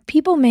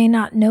 People may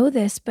not know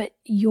this, but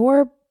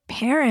your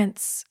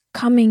parents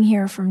coming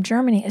here from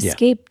Germany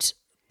escaped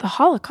the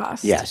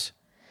Holocaust. Yes.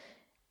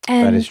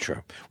 And that is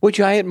true. Which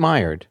I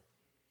admired.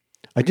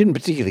 I didn't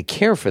particularly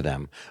care for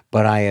them,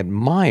 but I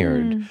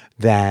admired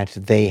that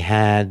they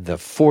had the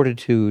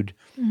fortitude,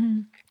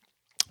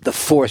 the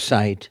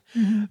foresight,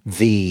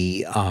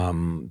 the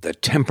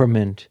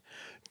temperament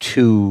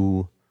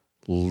to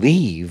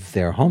leave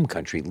their home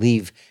country,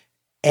 leave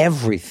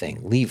everything,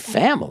 leave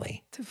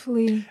family, to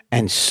flee,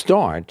 and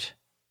start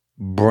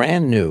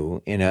brand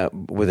new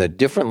with a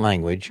different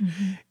language,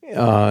 in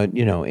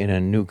a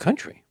new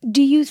country.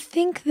 Do you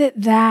think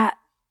that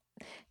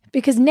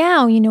because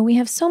now, we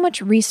have so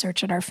much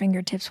research at our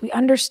fingertips. We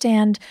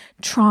understand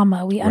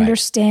trauma. We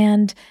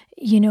understand,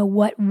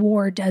 what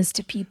war does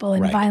to people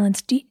and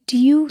violence. Do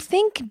you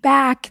think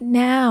back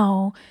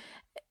now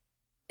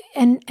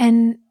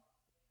and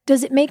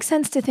does it make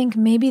sense to think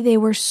maybe they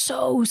were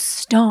so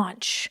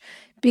staunch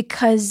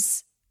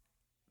because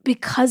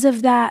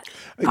of that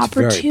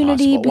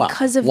opportunity,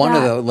 because of one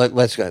that? Of the,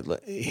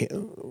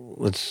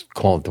 let's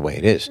call it the way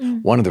it is.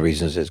 One of the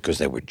reasons is because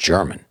they were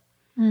German.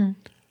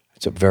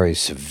 It's a very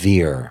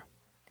severe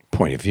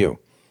point of view.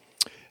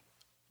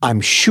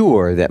 I'm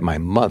sure that my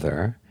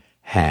mother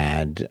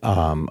had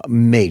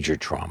major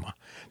trauma,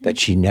 that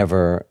she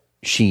never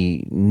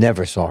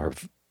saw her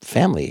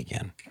family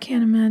again. I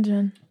can't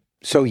imagine.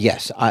 So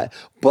yes,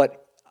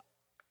 but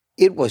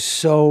it was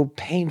so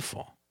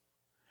painful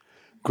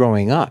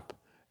growing up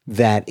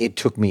that it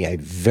took me a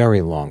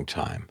very long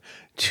time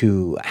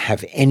to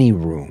have any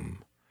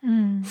room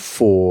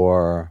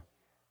for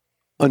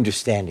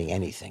understanding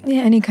anything.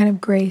 Yeah, any kind of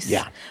grace.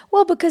 Yeah.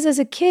 Well, because as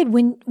a kid,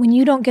 when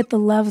you don't get the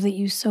love that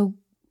you so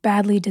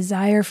badly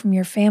desire from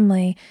your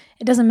family,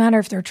 it doesn't matter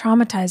if they're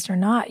traumatized or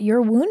not,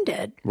 you're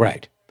wounded.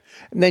 Right.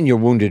 And then you're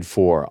wounded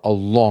for a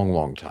long,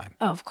 long time.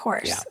 Oh, of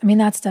course. Yeah. I mean,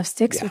 that stuff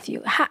sticks with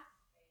you.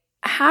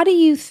 How do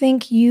you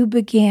think you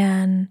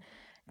began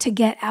to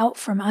get out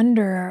from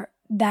under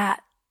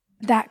that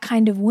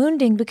kind of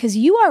wounding? Because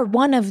you are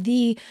one of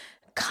the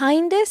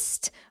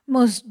kindest,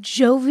 most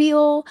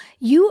jovial.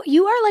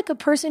 You are like a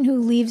person who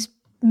leaves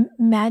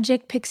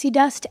magic pixie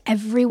dust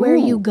everywhere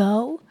you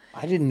go.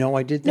 I didn't know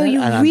I did that. No,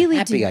 you and really I'm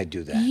happy do. I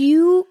do that.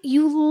 You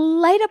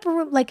light up a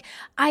room. Like,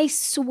 I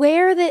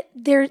swear that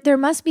there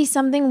must be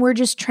something we're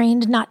just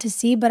trained not to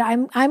see, but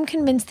I'm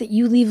convinced that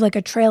you leave like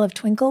a trail of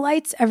twinkle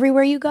lights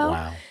everywhere you go.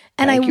 Wow.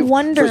 And I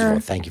wonder. First of all,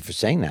 thank you for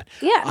saying that.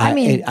 Yeah,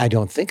 I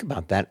don't think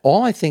about that.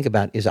 All I think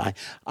about is I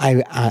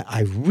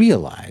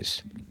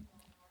realize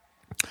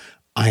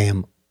I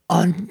am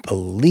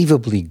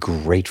unbelievably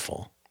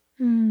grateful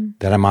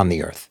that I'm on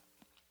the earth,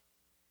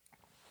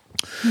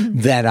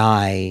 that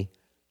I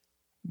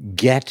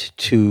get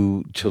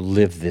to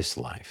live this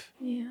life,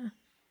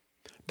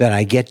 that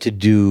I get to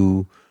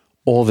do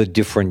all the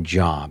different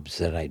jobs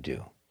that I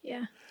do.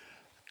 Yeah.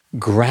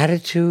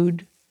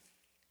 Gratitude.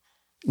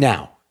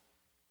 Now,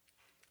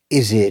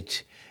 is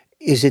it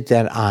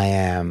that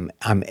I'm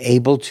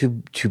able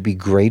to be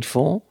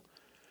grateful?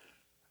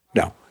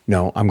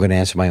 No, I'm going to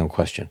answer my own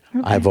question.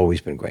 Okay. I've always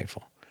been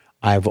grateful.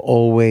 I've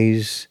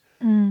always,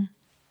 when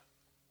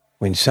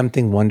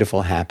something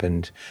wonderful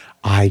happened,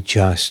 I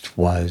just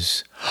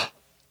was,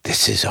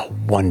 this is a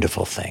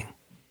wonderful thing.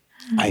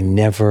 I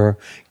never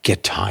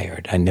get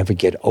tired. I never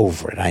get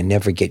over it. I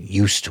never get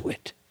used to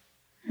it.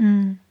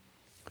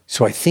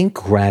 So I think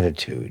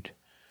gratitude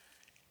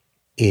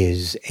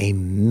is a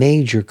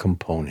major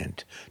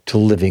component to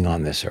living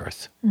on this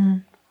earth.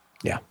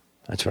 Yeah,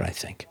 that's what I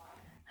think.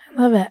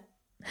 I love it.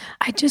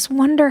 I just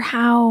wonder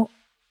how,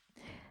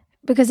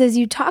 because as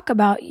you talk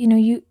about,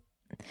 you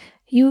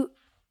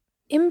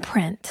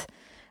imprint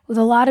with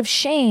a lot of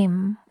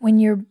shame when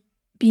you're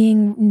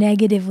being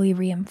negatively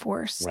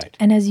reinforced. Right.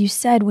 And as you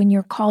said, when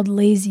you're called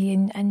lazy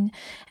and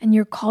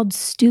you're called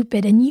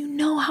stupid and you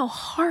know how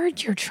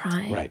hard you're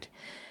trying. Right.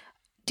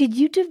 Did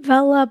you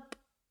develop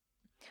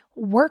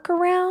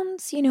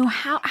workarounds?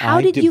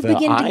 How did you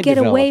begin to get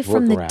away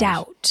from the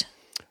doubt?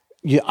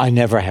 Yeah, I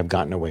never have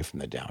gotten away from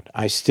the doubt.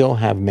 I still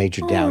have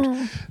major doubt.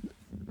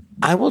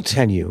 I will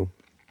tell you,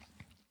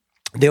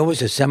 there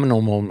was a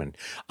seminal moment.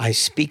 I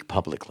speak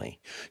publicly.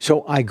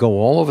 So I go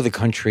all over the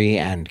country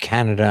and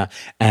Canada,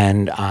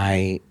 and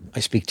I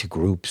speak to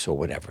groups or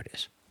whatever it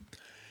is.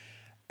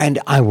 And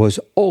I was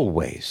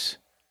always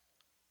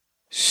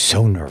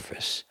so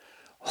nervous.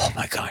 Oh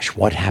my gosh,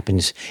 what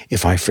happens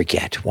if I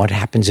forget? What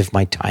happens if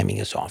my timing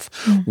is off?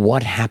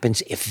 What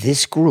happens if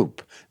this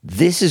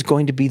is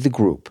going to be the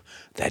group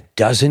that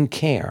doesn't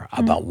care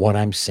about what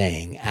I'm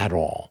saying at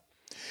all?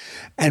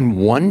 And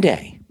one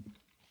day,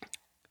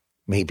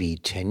 maybe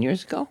 10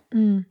 years ago,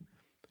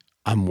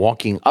 I'm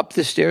walking up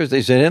the stairs.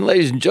 They said, and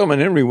ladies and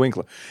gentlemen, Henry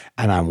Winkler.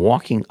 And I'm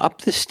walking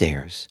up the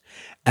stairs,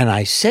 and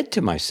I said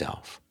to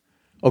myself,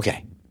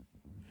 okay,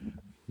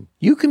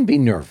 you can be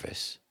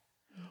nervous,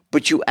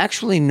 but you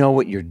actually know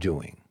what you're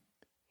doing.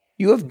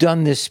 You have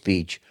done this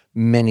speech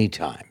many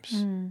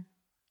times.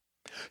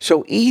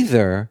 So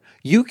either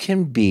you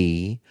can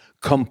be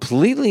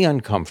completely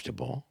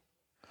uncomfortable,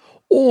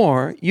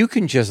 or you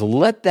can just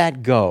let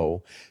that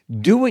go,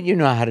 do what you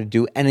know how to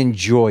do, and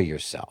enjoy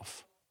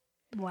yourself.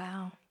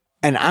 Wow.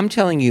 And I'm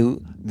telling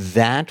you,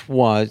 that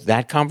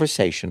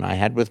conversation I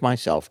had with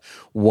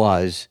myself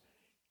was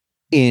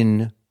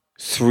in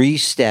 3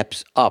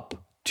 steps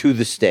up to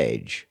the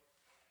stage.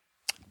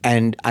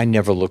 And I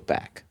never look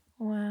back.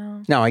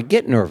 Wow. Now, I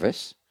get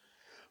nervous,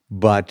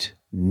 but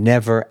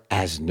never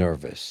as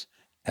nervous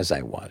as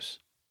I was.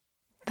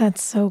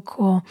 That's so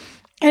cool.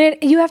 And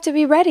you have to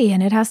be ready,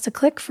 and it has to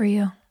click for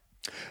you.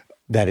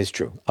 That is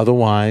true.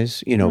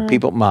 Otherwise,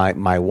 people,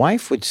 my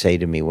wife would say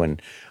to me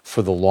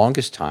for the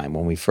longest time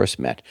when we first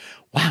met,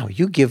 wow,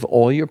 you give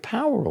all your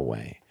power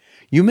away.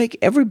 You make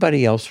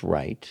everybody else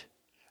right,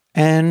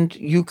 and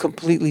you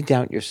completely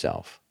doubt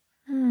yourself.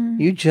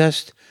 You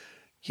just,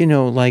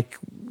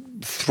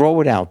 throw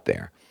it out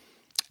there.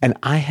 And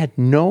I had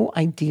no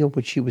idea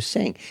what she was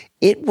saying.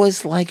 It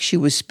was like she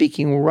was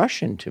speaking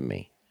Russian to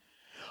me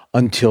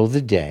until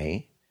the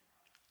day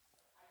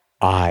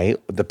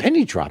the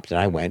penny dropped and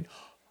I went,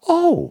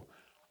 oh,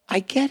 I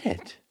get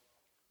it.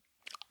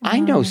 I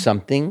know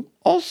something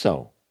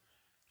also.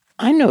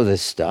 I know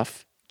this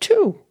stuff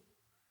too.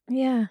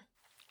 Yeah.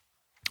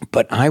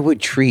 But I would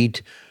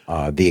treat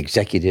the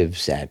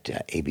executives at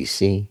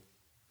ABC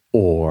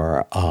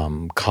or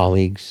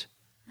colleagues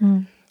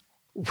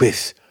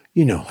with,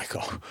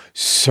 oh,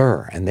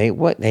 sir. And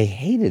they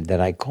hated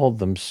that I called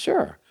them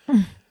sir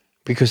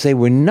because they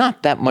were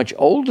not that much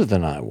older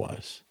than I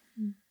was.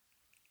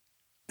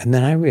 And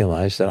then I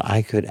realized that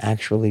I could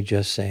actually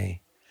just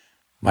say,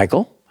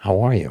 Michael,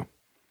 how are you?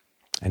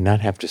 And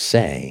not have to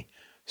say,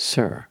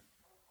 sir.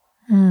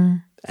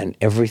 And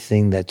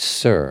everything that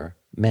sir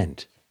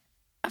meant.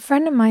 A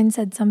friend of mine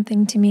said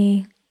something to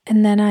me,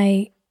 and then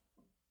I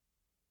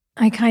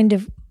kind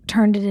of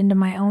turned it into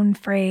my own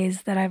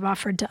phrase that I've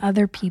offered to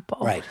other people.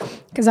 Right.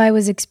 Because I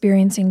was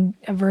experiencing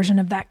a version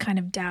of that kind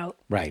of doubt.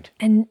 Right.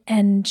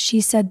 And she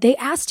said, they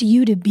asked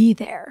you to be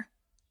there.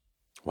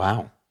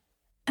 Wow.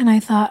 And I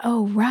thought,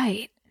 oh,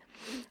 right.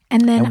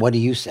 And what do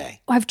you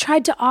say? I've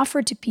tried to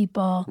offer to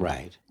people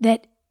right.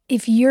 that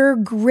if you're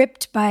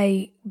gripped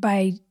by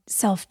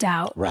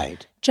self-doubt,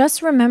 right.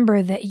 just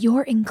remember that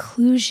your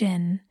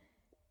inclusion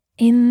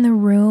in the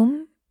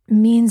room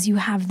means you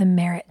have the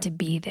merit to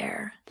be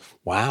there.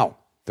 Wow.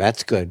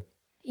 That's good.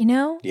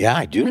 Yeah,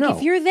 I do know.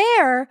 If you're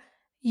there,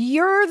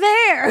 you're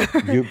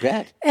there. You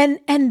bet.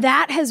 And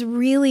that has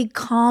really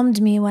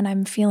calmed me when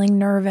I'm feeling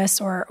nervous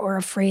or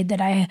afraid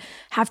that I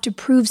have to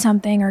prove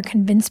something or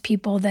convince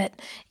people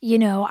that,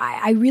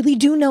 I really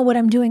do know what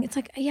I'm doing. It's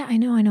like, yeah, I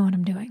know what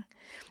I'm doing.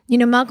 You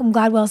know, Malcolm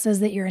Gladwell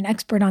says that you're an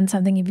expert on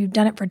something if you've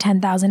done it for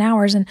 10,000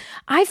 hours. And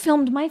I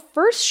filmed my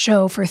first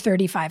show for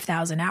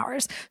 35,000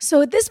 hours.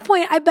 So at this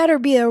point, I better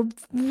be a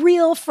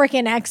real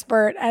freaking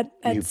expert at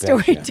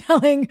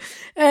storytelling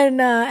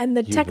and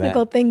the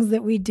technical things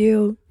that we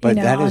do. But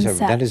on set.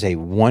 that is a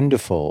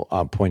wonderful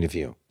point of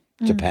view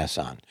to pass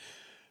on.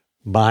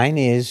 Mine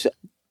is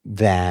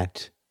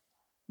that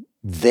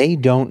they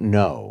don't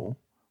know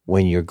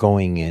when you're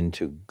going in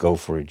to go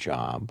for a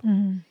job.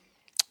 Mm-hmm.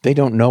 They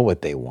don't know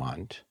what they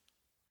want.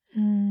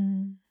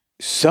 Mm.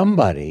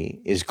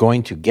 Somebody is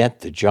going to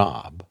get the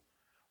job.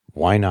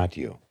 Why not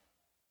you?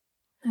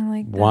 I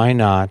like that. Why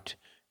not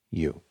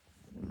you?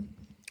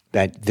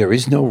 That there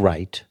is no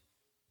right.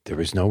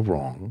 There is no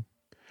wrong.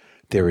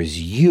 There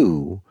is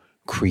you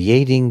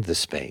creating the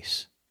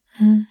space.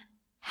 Mm.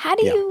 How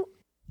do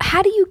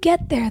you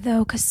get there,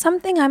 though? Because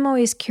something I'm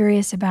always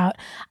curious about,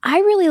 I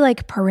really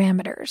like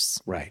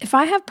parameters. Right. If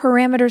I have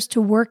parameters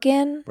to work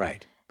in,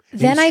 right.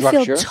 Then I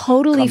feel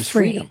totally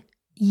free. Freedom.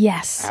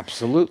 Yes.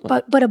 Absolutely.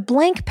 But a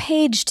blank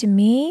page to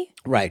me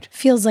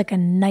feels like a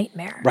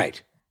nightmare.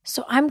 Right.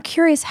 So I'm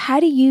curious,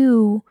 how do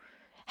you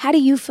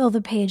fill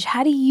the page?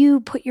 How do you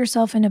put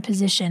yourself in a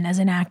position as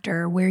an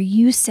actor where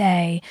you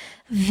say,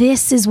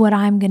 this is what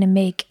I'm going to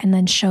make, and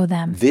then show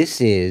them? This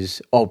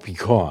is,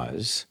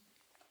 because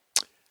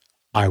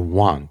I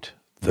want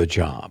the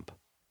job.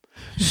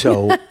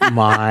 So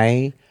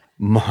my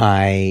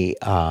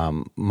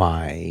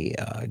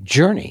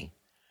journey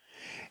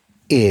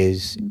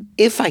is,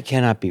 if I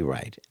cannot be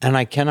right and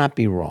I cannot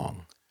be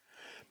wrong,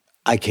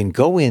 I can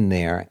go in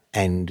there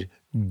and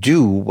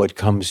do what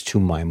comes to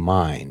my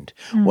mind,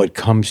 what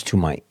comes to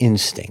my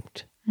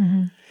instinct.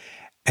 Mm-hmm.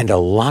 And a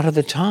lot of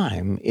the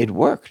time it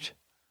worked.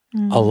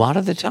 Mm-hmm. A lot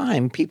of the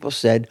time people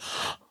said,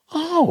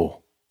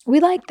 oh, we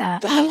like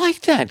that. I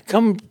like that.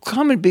 Come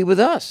and be with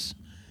us.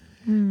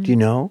 Mm. Do you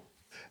know?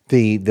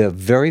 The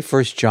very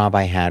first job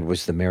I had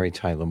was the Mary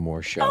Tyler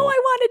Moore Show. Oh, I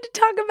wanted to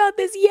talk about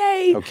this.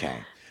 Yay. Okay.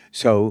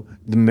 So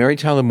the Mary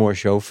Tyler Moore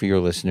Show, for your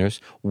listeners,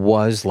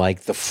 was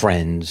like the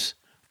Friends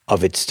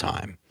of its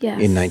time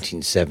in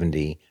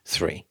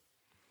 1973.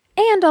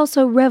 And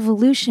also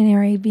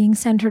revolutionary, being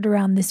centered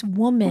around this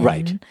woman.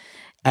 Right.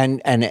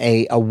 And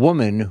a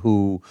woman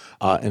who,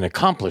 an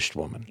accomplished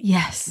woman.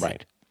 Yes.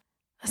 Right.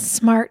 A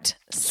smart,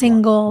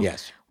 single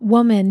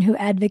woman who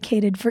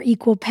advocated for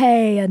equal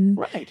pay and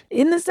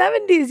in the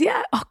 70s.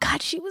 Yeah. Oh,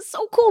 God, she was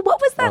so cool.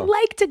 What was that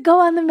like to go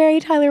on the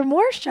Mary Tyler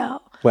Moore Show?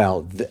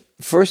 Well,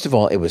 first of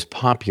all, it was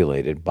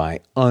populated by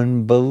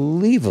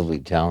unbelievably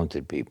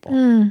talented people.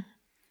 Mm.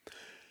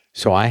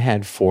 So I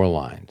had 4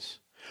 lines.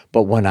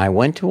 But when I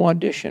went to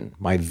audition,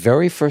 my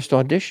very first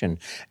audition,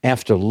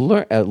 after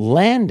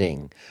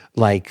landing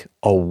like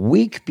a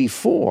week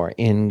before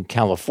in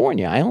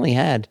California, I only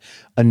had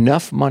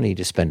enough money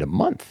to spend a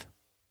month.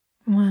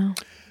 Wow.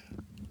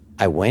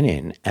 I went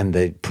in, and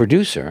the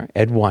producer,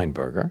 Ed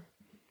Weinberger,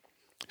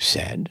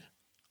 said,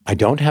 I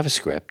don't have a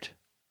script,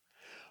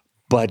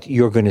 but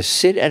you're going to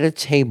sit at a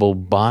table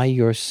by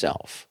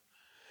yourself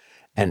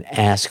and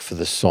ask for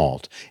the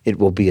salt. It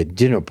will be a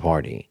dinner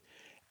party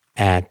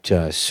at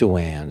Sue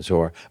Ann's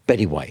or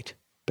Betty White's.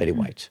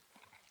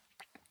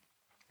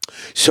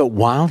 So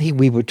while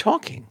we were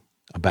talking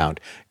about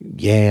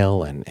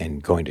Yale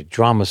and going to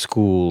drama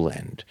school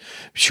and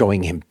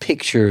showing him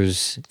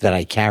pictures that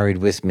I carried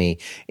with me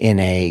in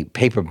a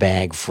paper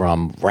bag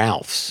from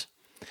Ralph's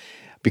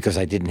because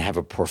I didn't have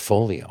a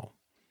portfolio.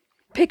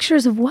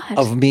 Pictures of what?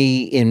 Of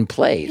me in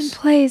plays. In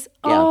plays.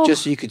 Yeah,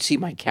 just so you could see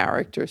my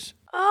characters.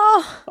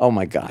 Oh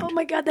my God. Oh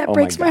my God, that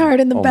breaks my heart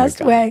in the best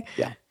way.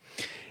 Yeah.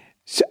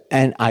 So,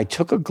 and I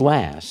took a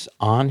glass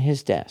on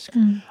his desk.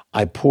 Mm.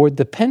 I poured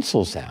the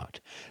pencils out,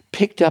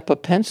 picked up a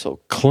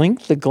pencil,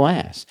 clinked the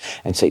glass,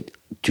 and said,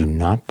 do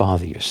not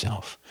bother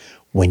yourself.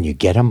 When you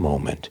get a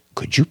moment,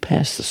 could you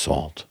pass the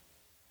salt?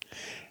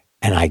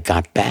 And I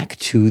got back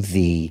to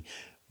the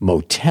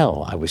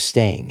motel I was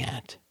staying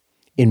at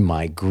in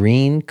my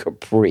green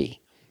Capri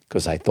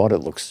because I thought it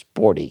looked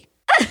sporty.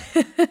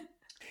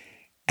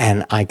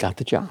 And I got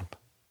the job.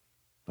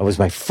 It was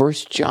my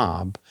first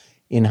job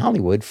in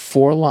Hollywood,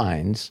 4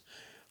 lines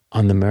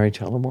on the Mary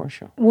Tyler Moore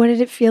Show. What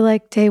did it feel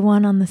like day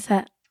one on the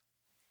set?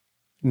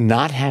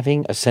 Not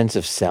having a sense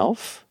of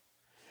self,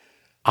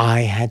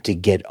 I had to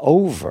get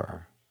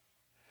over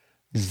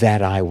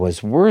that I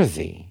was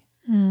worthy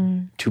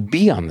to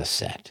be on the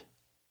set.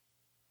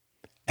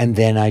 And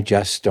then I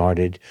just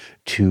started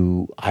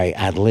I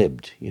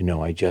ad-libbed,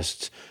 I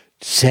just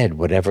said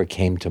whatever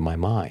came to my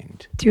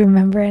mind. Do you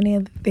remember any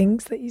of the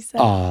things that you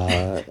said?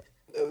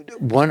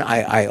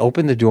 I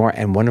opened the door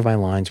and one of my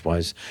lines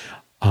was,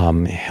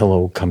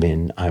 hello, come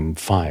in, I'm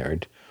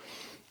fired.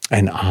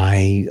 And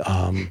I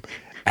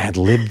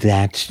ad-libbed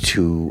that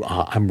to,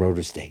 I'm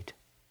Rhoda's date.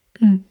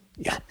 Mm.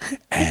 Yeah.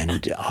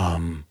 And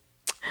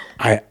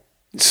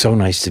so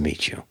nice to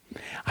meet you.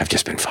 I've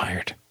just been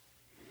fired.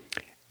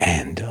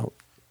 And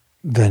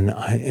then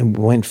I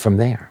went from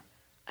there.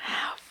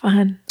 How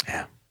fun.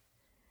 Yeah.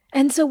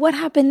 And so what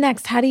happened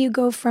next? How do you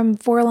go from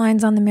 4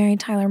 lines on the Mary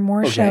Tyler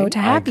Moore Show to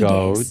Happy I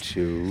go Days?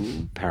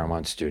 to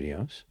Paramount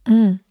Studios.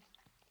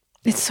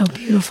 It's so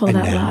beautiful, And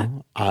that lot.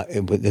 now,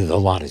 the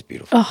lot is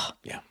beautiful. Oh.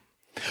 Yeah.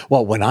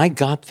 Well, when I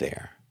got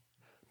there,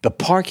 the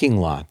parking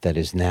lot that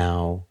is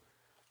now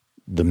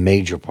the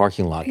major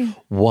parking lot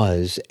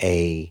was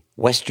a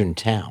Western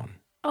town.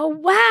 Oh,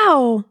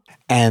 wow.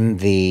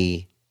 And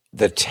the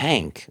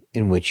tank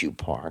in which you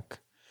park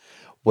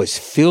was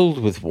filled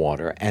with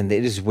water, and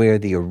it is where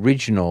the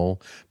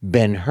original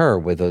Ben-Hur,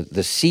 where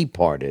the sea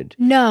parted.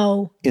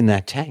 No. In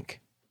that tank.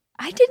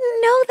 I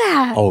didn't know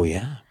that. Oh,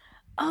 yeah.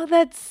 Oh,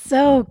 that's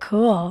so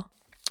cool.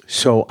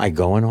 So I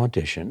go and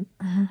audition.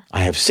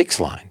 I have 6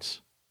 lines.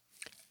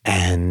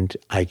 And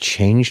I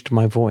changed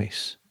my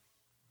voice.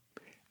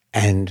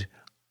 And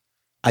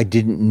I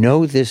didn't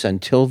know this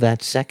until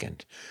that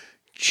second.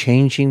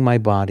 Changing my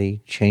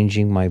body,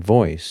 changing my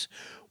voice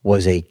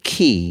was a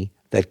key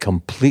that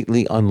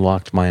completely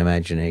unlocked my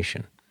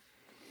imagination.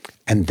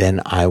 And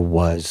then I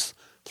was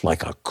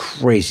like a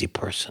crazy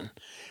person.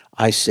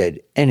 I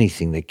said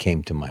anything that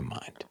came to my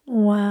mind.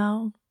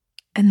 Wow.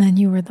 And then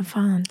you were the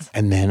Fonz.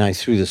 And then I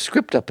threw the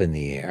script up in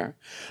the air.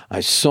 I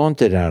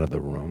sauntered out of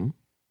the room.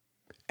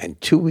 And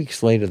 2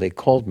 weeks later, they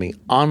called me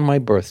on my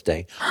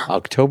birthday,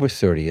 October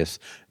 30th,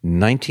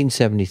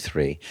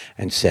 1973,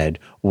 and said,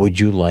 would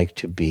you like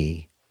to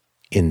be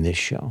in this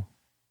show?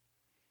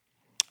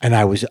 And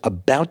I was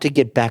about to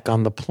get back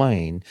on the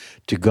plane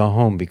to go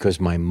home because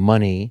my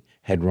money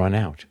had run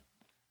out.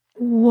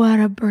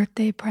 What a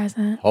birthday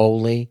present.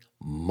 Holy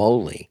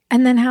moly.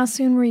 And then how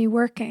soon were you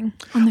working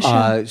on the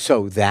show?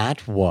 So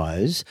that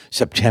was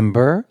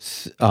September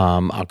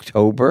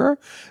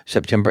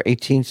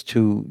 18th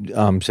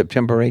to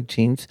September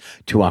 18th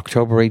to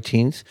October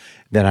 18th.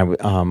 Then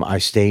I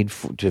stayed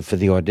for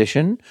the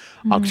audition.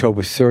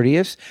 October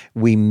 30th,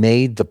 we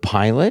made the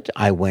pilot.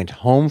 I went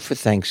home for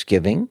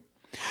Thanksgiving.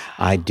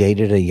 I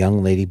dated a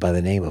young lady by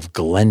the name of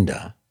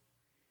Glenda.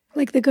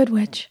 Like the Good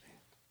Witch.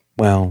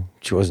 Well,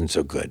 she wasn't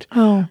so good.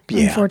 Oh,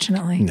 yeah.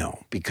 Unfortunately. No,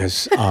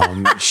 because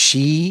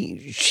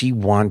she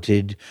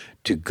wanted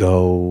to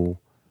go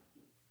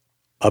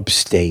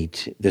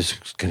upstate. This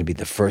was going to be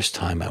the first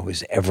time I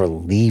was ever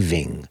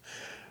leaving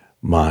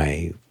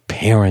my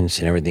parents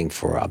and everything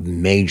for a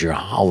major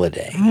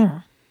holiday.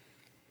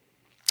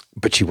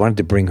 But she wanted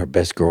to bring her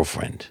best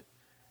girlfriend.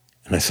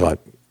 And I thought,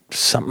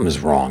 something is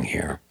wrong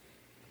here.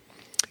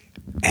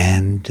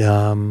 And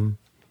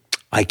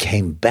I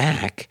came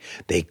back.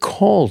 They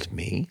called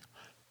me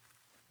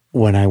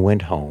when I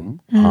went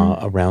home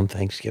around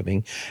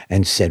Thanksgiving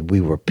and said,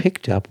 we were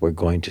picked up. We're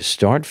going to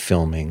start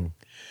filming.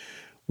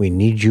 We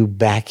need you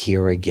back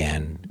here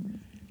again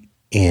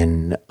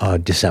in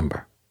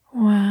December.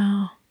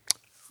 Wow.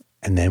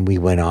 And then we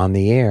went on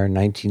the air in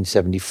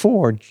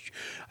 1974,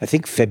 I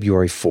think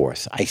February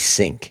 4th, I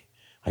think.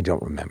 I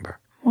don't remember.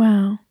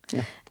 Wow.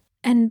 Yeah.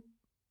 And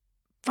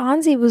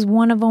Fonzie was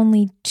one of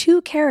only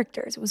 2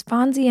 characters. It was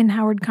Fonzie and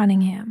Howard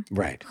Cunningham.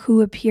 Right.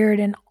 Who appeared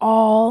in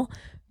all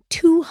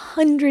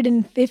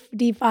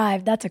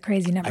 255. That's a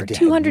crazy number.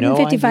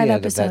 255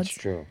 episodes. That's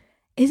true.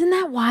 Isn't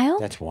that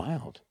wild? That's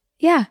wild.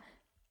 Yeah.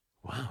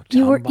 Wow.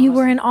 You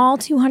were in all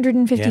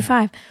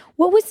 255. Yeah.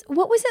 What was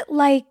it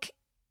like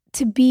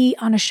to be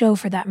on a show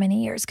for that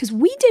many years? Because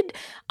we did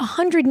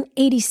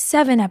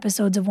 187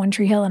 episodes of One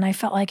Tree Hill, and I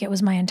felt like it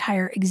was my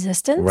entire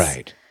existence.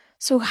 Right.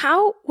 So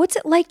what's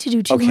it like to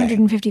do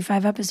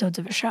 255 episodes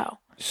of a show?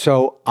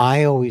 So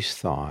I always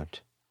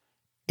thought,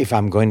 if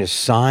I'm going to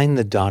sign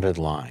the dotted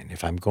line,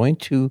 if I'm going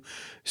to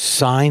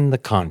sign the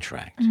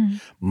contract,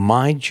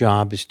 my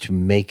job is to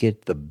make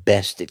it the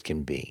best it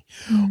can be.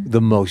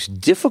 The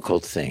most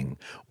difficult thing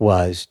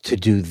was to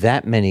do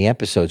that many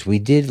episodes. We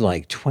did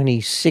like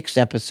 26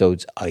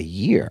 episodes a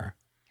year.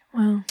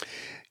 Wow.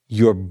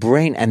 Your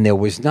brain, and there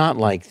was not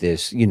like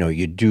this,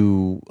 you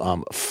do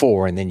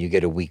 4 and then you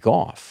get a week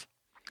off.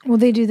 Well,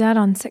 they do that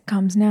on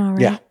sitcoms now,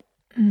 right?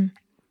 Yeah.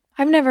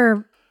 I've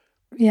never,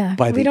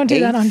 we don't do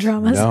that on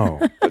dramas. No,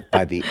 but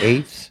by the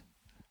 8th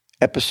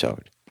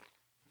episode,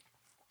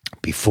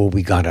 before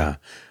we got a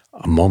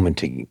moment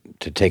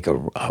to take a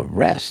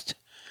rest,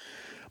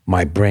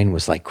 my brain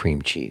was like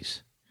cream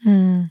cheese.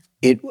 I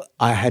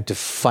had to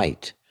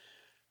fight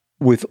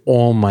with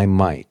all my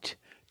might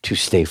to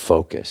stay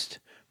focused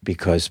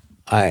because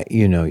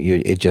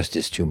it just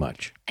is too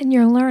much. And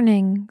you're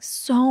learning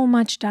so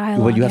much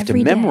dialogue. Well, you have to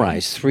every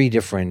memorize day. 3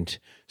 different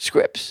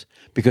scripts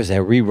because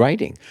they're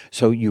rewriting.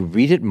 So you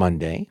read it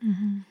Monday,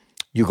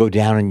 you go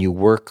down and you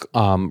work,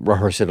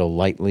 rehearse it a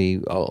light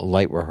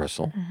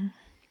rehearsal.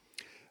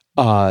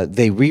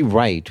 They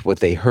rewrite what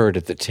they heard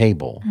at the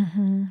table,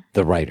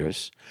 the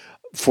writers,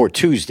 for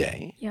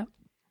Tuesday. Yep.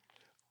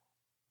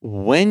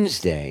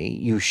 Wednesday,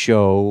 you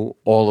show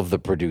all of the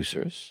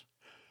producers.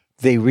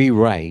 They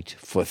rewrite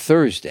for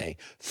Thursday.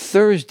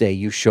 Thursday,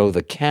 you show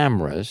the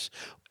cameras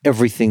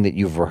everything that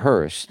you've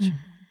rehearsed.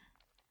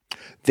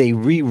 They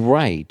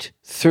rewrite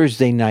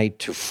Thursday night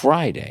to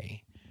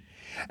Friday.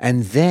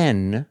 And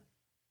then,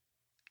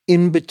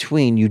 in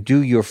between, you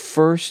do your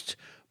first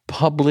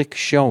public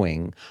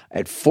showing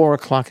at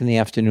 4:00 in the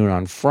afternoon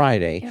on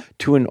Friday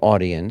to an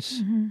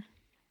audience,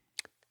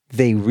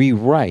 they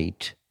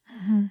rewrite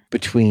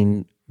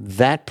between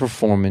that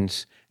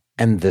performance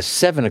and the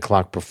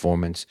 7:00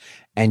 performance,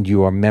 and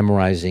you are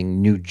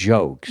memorizing new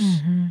jokes.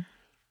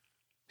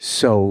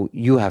 So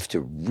you have to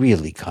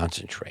really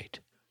concentrate.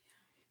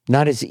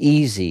 Not as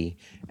easy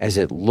as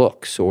it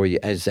looks or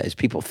as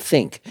people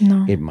think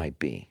it might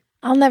be.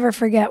 I'll never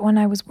forget when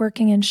I was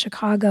working in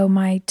Chicago,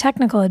 my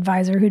technical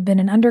advisor, who'd been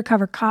an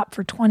undercover cop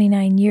for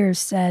 29 years,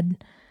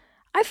 said,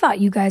 I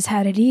thought you guys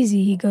had it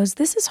easy. He goes,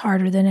 this is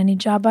harder than any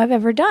job I've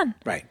ever done.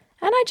 Right.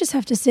 And I just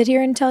have to sit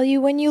here and tell you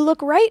when you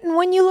look right and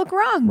when you look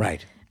wrong.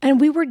 Right. And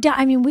we were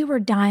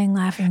dying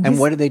laughing. And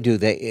what did they do?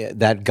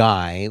 That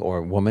guy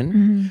or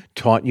woman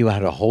taught you how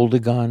to hold a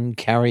gun,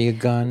 carry a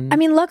gun? I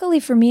mean, luckily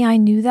for me, I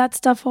knew that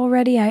stuff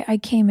already. I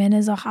came in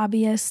as a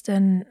hobbyist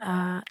and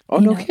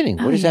no kidding.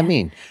 What does that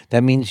mean?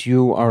 That means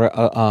you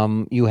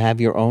are you have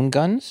your own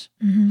guns?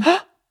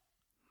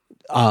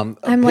 I'm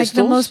pistols? like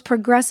the most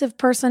progressive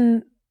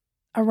person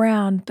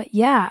around, but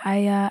yeah,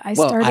 I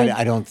started.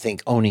 I don't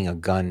think owning a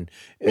gun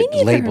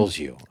labels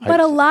you, but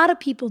a lot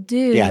of people do.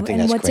 Yeah, I think and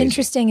that's what's crazy.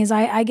 interesting is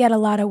I get a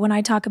lot of, when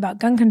I talk about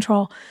gun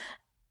control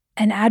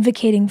and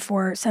advocating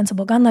for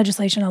sensible gun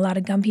legislation, a lot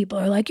of gun people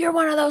are like, "You're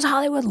one of those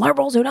Hollywood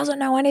liberals who doesn't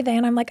know anything,"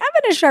 and I'm like,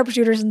 "I've been a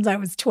sharpshooter since I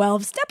was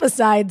 12. Step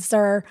aside,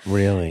 sir."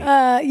 Really?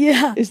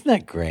 Yeah. Isn't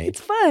that great?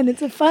 It's fun.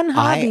 It's a fun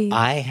hobby.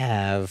 I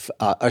have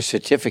a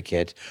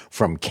certificate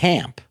from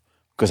camp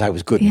because I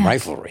was good in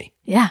riflery.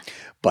 Yeah.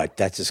 But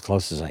that's as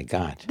close as I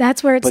got.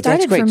 That's where it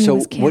started for me. So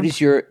was camp. what is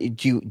your,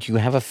 do you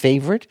have a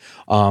favorite,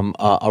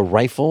 a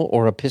rifle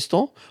or a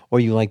pistol, or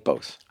you like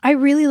both? I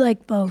really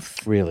like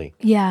both. Really?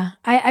 Yeah.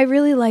 I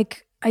really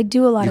like, I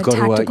do a lot of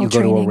tactical training. You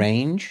go to a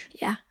range?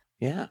 Yeah.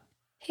 Yeah.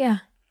 Yeah.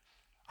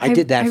 I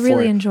did that I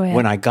really enjoy it.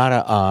 When I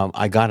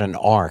got an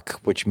arc,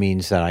 which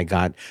means that I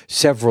got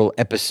several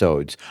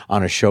episodes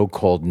on a show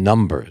called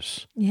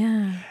Numbers.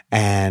 Yeah.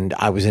 And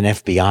I was an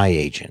FBI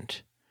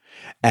agent.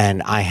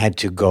 And I had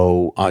to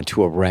go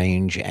to a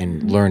range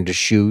and learn to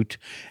shoot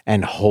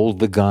and hold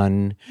the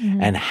gun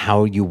and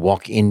how you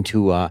walk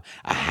into a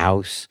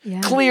house.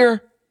 Yeah.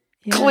 Clear.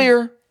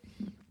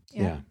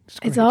 Yeah.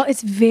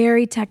 It's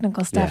very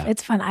technical stuff. Yeah.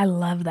 It's fun. I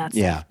love that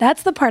stuff. Yeah.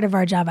 That's the part of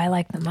our job I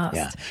like the most.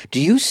 Yeah. Do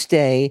you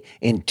stay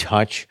in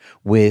touch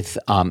with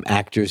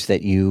actors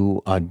that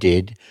you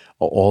did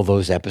all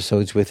those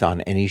episodes with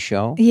on any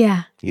show?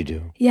 Yeah. You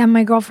do? Yeah.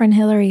 My girlfriend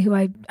Hillary, who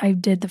I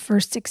did the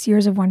first 6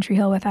 years of One Tree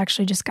Hill with,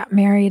 actually just got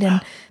married.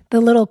 And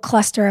the little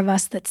cluster of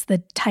us that's the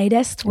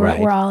tightest,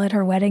 we're all at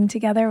her wedding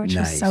together, which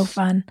was so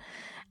fun.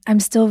 I'm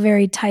still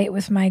very tight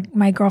with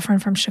my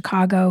girlfriend from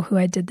Chicago, who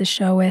I did the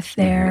show with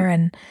there.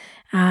 And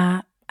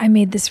I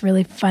made this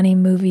really funny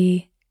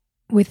movie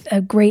with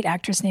a great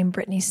actress named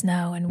Brittany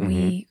Snow, and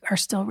we are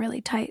still really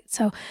tight.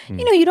 So,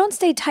 you don't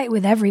stay tight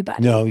with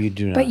everybody. No, you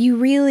do not. But you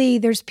really,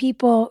 there's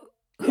people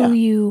who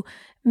you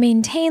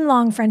maintain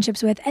long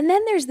friendships with. And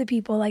then there's the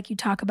people, like you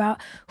talk about,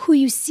 who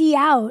you see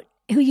out,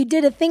 who you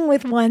did a thing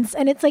with once,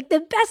 and it's like the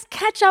best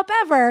catch up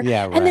ever.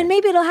 Yeah, right. And then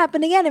maybe it'll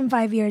happen again in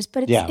 5 years.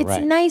 But it's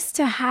nice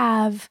to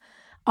have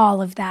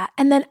all of that.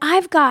 And then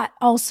I've got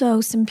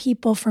also some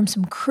people from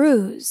some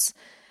crews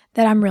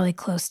that I'm really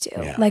close to.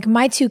 Yeah. Like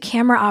my 2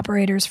 camera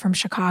operators from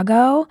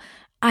Chicago,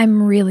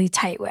 I'm really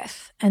tight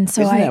with. And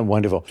so Isn't that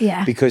wonderful?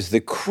 Yeah. Because the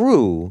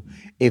crew,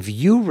 if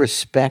you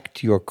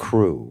respect your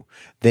crew,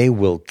 they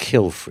will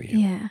kill for you.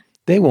 Yeah.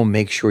 They will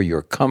make sure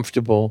you're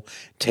comfortable,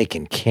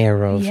 taken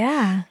care of.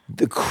 Yeah.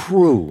 The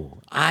crew,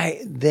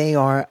 they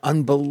are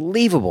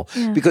unbelievable.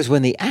 Yeah. Because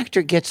when the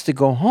actor gets to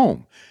go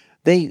home,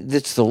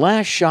 it's the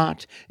last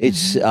shot.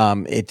 It's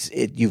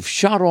you've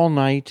shot all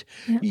night.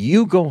 Yep.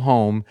 You go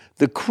home.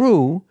 The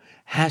crew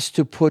has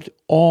to put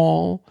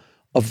all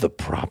of the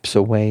props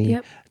away.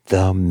 Yep.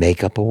 The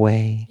makeup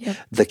away,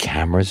 the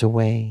cameras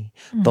away,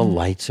 the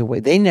lights away.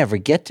 They never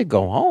get to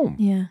go home.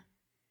 Yeah.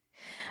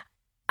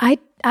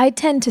 I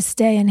tend to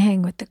stay and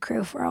hang with the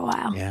crew for a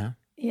while. Yeah.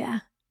 Yeah.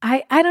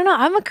 I don't know.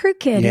 I'm a crew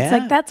kid. Yeah. It's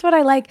like, that's what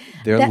I like.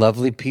 They're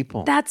lovely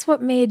people. That's what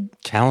made...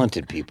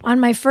 Talented people. On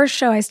my first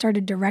show, I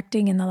started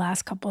directing in the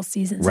last couple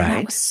seasons. Right. And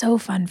that was so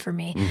fun for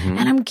me.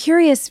 And I'm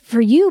curious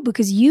for you,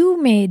 because you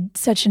made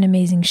such an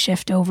amazing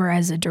shift over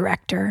as a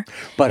director.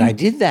 But I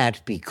did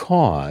that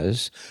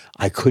because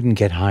I couldn't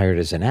get hired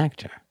as an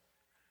actor.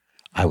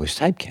 I was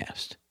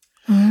typecast.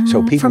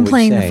 So people from would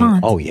playing say, the Fonz.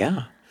 "Oh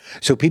yeah."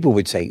 So people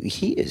would say,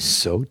 "He is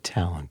so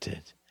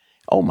talented.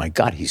 Oh my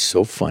God, he's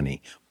so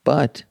funny."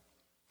 But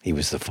he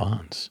was the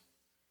Fonz.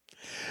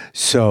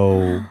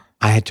 So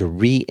I had to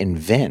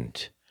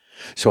reinvent.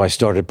 So I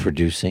started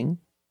producing.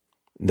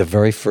 The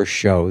very first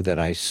show that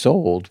I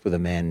sold with a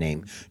man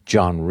named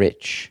John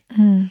Rich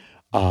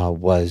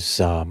was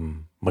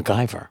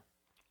MacGyver.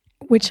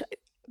 Which,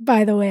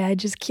 by the way, I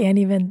just can't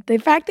even... The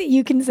fact that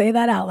you can say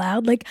that out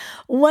loud, like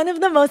one of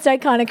the most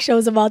iconic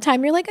shows of all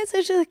time, you're like, it's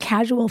just a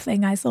casual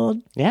thing I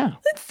sold. Yeah.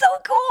 It's so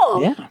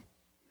cool. Yeah.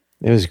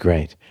 It was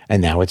great.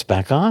 And now it's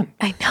back on.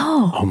 I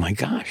know. Oh my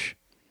gosh.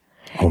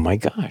 Oh my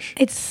gosh.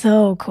 It's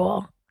so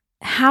cool.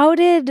 how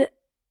did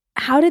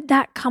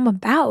that come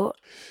about?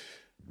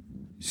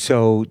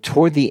 So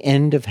toward the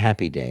end of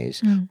Happy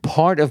Days,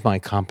 part of my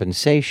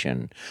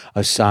compensation,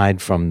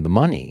 aside from the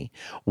money,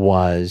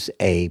 was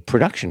a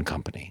production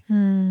company.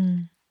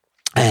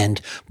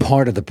 And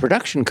part of the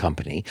production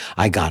company,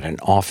 I got an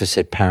office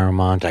at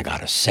Paramount. I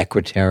got a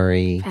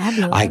secretary.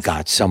 Fabulous. I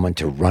got someone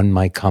to run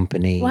my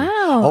company. Wow.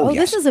 Oh,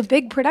 This is a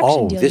big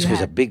production deal. This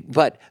was a big,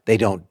 but they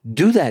don't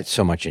do that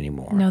so much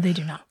anymore. No, they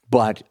do not.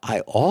 But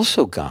I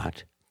also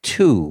got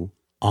 2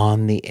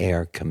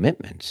 on-the-air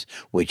commitments,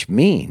 which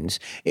means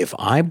if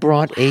I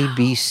brought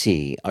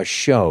ABC a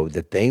show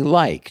that they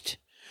liked,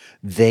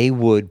 they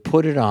would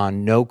put it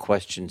on, no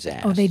questions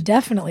asked. Oh, they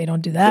definitely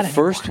don't do that The anymore.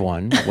 first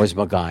one was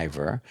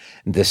MacGyver.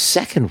 The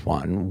second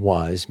one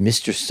was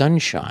Mr.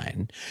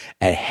 Sunshine,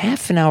 a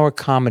half-an-hour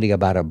comedy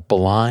about a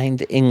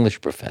blind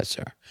English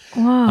professor.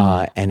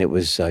 Wow. And it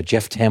was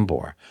Jeff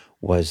Tambor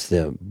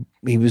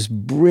he was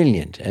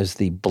brilliant as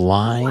the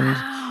blind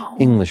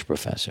English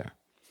professor.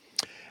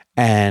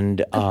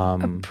 And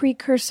a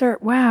precursor.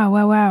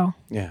 Wow.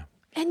 yeah.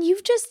 And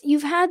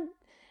you've had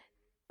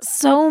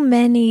so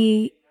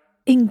many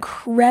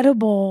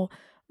incredible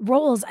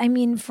roles. I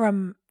mean,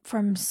 from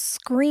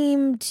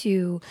Scream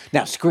to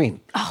Now,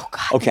 Scream. oh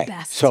god, Okay, the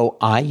best. so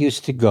I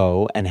used to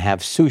go and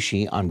have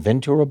sushi on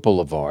Ventura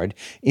Boulevard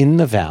in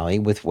the Valley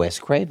with Wes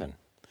Craven.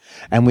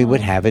 And we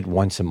would have it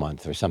once a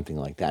month or something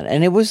like that.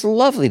 And it was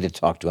lovely to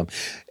talk to him.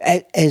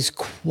 As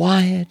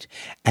quiet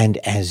and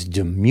as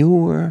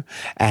demure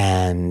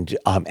and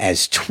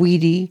as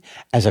tweedy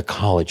as a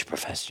college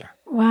professor.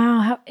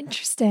 Wow, how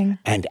interesting.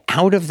 And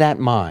out of that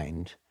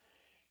mind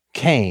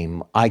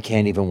came, I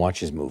can't even watch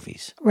his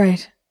movies.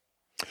 Right.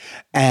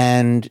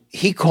 And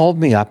he called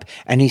me up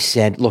and he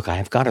said, look, I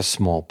have got a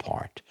small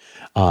part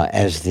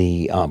as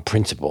the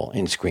principal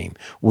in Scream.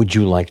 Would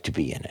you like to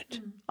be in it?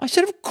 I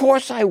said, of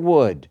course I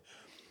would.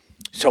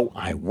 So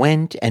I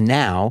went, and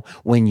now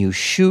when you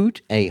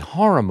shoot a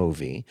horror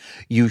movie,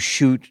 you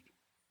shoot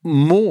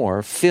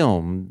more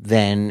film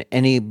than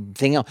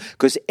anything else,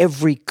 because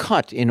every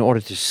cut, in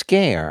order to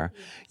scare,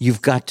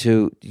 you've got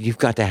to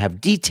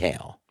have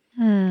detail.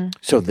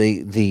 So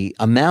the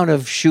amount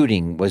of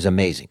shooting was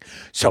amazing.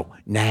 So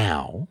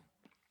now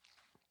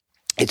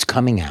it's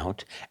coming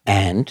out,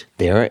 and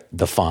there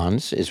the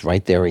Fonz is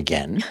right there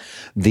again.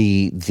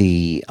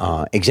 The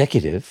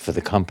executive for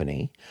the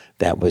company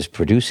that was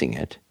producing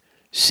it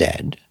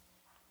said,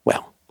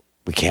 well,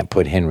 we can't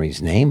put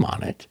Henry's name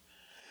on it.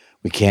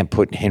 We can't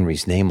put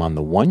Henry's name on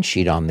the one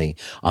sheet on the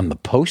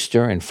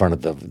poster in front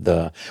of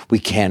the we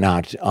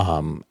cannot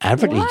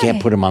advertise. You can't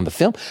put him on the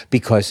film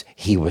because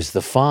he was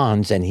the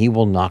Fonz and he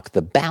will knock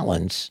the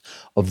balance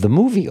of the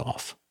movie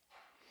off.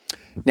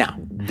 Now,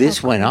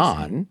 this went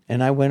on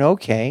and I went,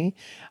 okay,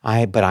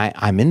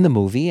 I'm in the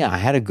movie. I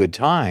had a good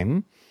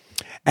time.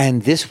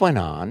 And this went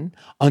on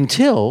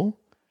until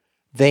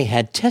they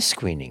had test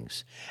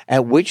screenings,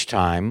 at which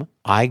time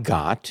I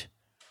got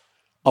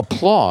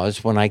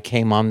applause when I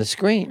came on the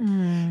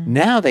screen.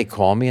 Now they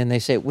call me and they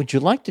say, would you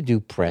like to do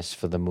press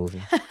for the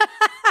movie?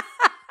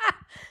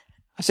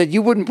 I said,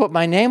 you wouldn't put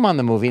my name on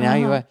the movie. Now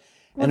you are.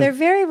 Well, they're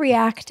very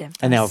reactive.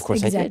 And now, of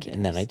course, I did.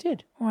 And then I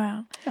did.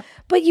 Wow. Yeah.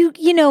 But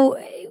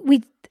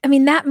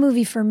that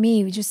movie for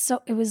me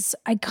it was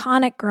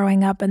iconic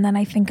growing up. And then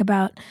I think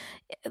about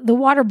The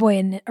Waterboy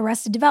and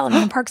Arrested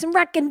Development and Parks and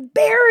Rec and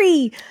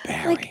Barry.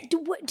 Like,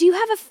 do you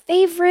have a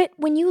favorite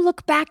when you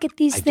look back at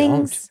these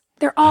things? Don't.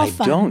 They're all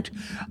fun. I don't.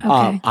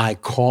 Okay. I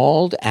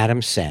called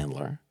Adam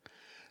Sandler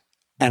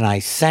and I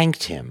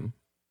thanked him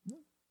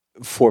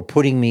for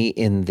putting me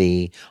in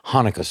the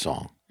Hanukkah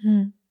song.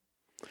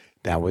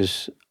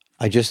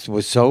 I just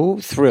was so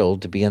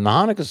thrilled to be in the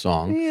Hanukkah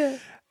song. Yeah.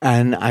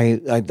 And I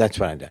that's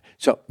what I did.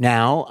 So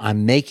now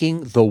I'm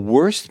making the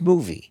worst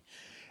movie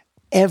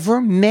ever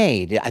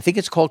made. I think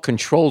it's called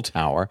Control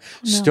Tower,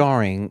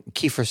 starring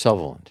Kiefer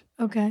Sutherland.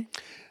 Okay.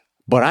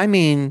 But I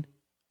mean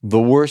the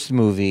worst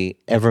movie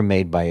ever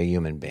made by a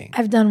human being.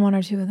 I've done one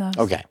or two of those.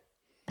 Okay.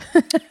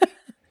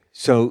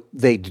 So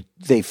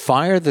they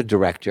fire the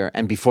director,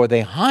 and before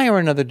they hire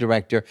another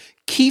director,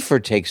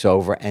 Kiefer takes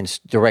over and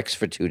directs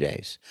for 2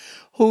 days,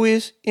 who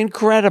is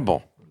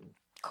incredible.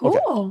 Cool.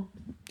 Okay.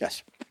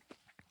 Yes.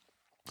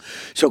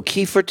 So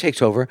Kiefer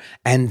takes over,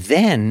 and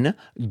then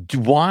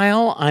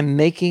while I'm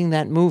making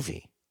that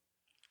movie,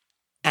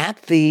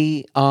 at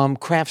the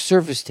craft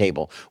service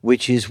table,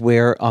 which is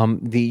where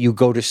you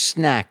go to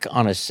snack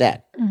on a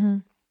set,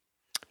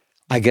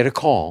 I get a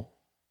call.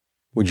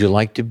 Would you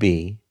like to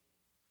be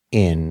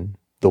in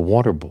The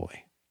Waterboy?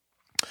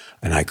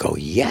 And I go,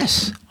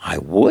 yes, I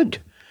would.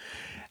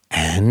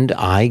 And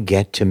I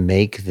get to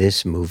make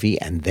this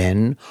movie and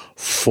then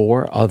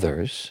 4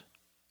 others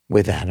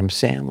with Adam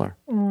Sandler.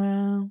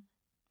 Wow.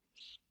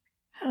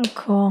 How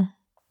cool.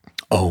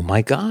 Oh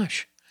my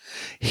gosh.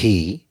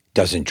 He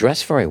doesn't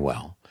dress very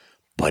well,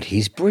 but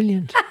he's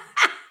brilliant.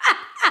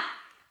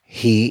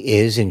 He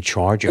is in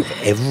charge of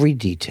every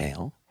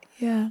detail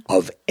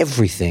of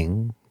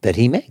everything that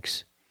he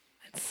makes.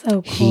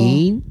 So cool.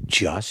 He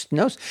just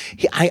knows.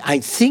 I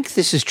think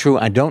this is true.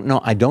 I don't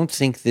know. I don't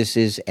think this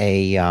is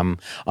a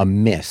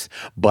myth,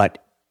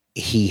 but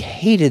he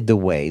hated the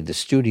way the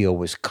studio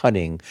was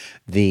cutting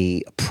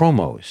the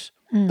promos,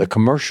 the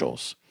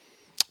commercials,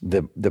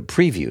 the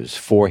previews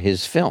for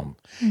his film.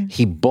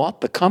 He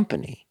bought the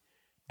company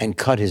and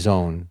cut his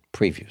own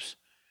previews.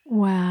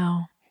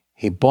 Wow.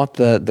 He bought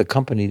the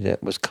company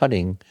that was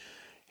cutting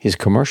his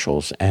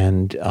commercials,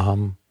 and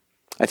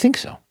I think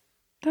so.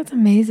 That's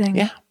amazing.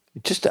 Yeah.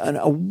 Just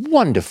a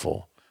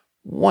wonderful,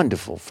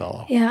 wonderful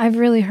fellow. Yeah, I've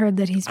really heard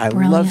that he's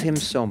brilliant. I love him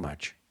so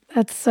much.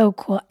 That's so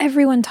cool.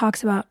 Everyone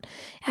talks about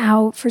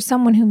how for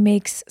someone who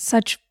makes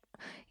such,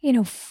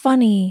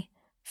 funny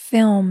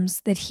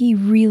films, that he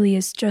really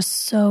is just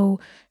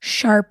so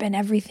sharp and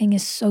everything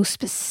is so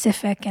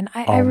specific. And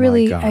I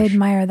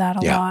admire that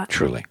a lot.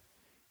 Truly.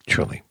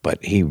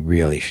 But he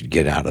really should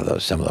get out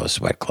of some of those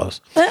sweat clothes.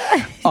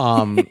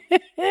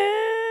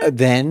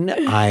 Then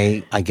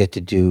I get to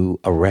do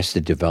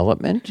Arrested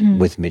Development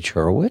with Mitch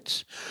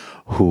Hurwitz,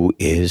 who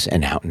is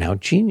an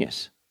out-and-out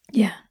genius.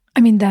 Yeah. I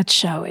mean, that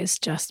show is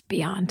just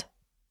beyond.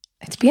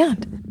 It's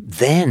beyond.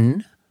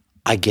 Then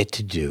I get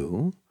to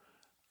do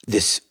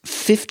this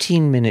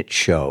 15-minute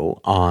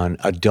show on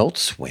Adult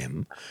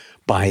Swim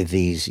by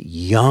these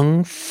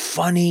young,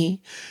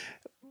 funny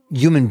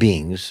human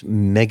beings,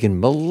 Megan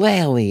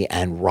Mullally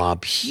and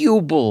Rob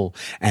Hubel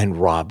and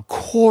Rob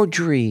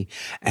Corddry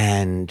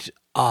and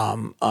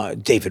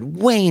David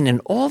Wayne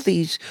and all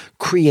these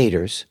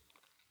creators.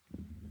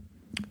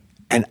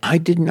 And I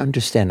didn't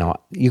understand.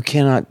 Now, you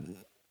can't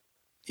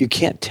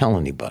tell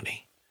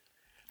anybody.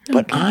 Okay.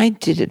 But I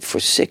did it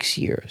for 6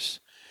 years.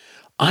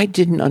 I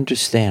didn't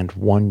understand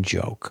one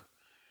joke.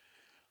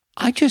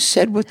 I just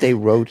said what they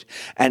wrote,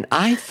 and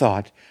I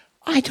thought,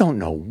 I don't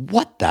know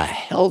what the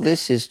hell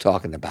this is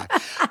talking about.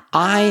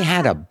 I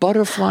had a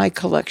butterfly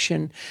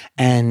collection,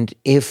 and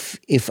if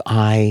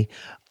I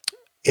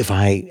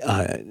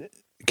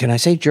can I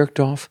say jerked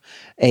off?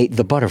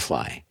 The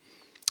butterfly,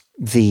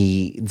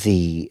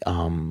 the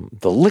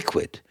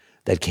liquid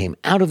that came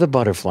out of the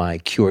butterfly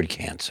cured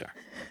cancer.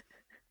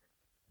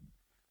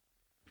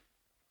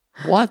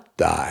 What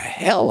the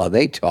hell are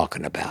they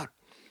talking about?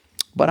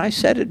 But I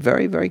said it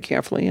very, very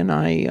carefully, and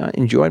I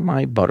enjoyed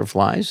my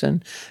butterflies,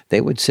 and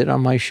they would sit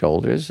on my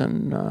shoulders,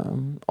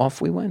 and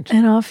off we went.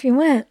 And off you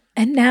went.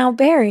 And now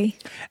Barry.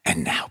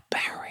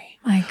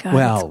 My God,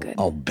 well, that's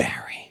good.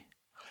 Barry.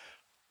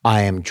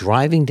 I am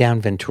driving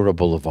down Ventura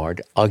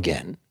Boulevard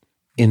again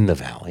in the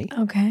Valley.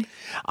 Okay.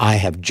 I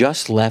have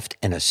just left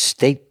an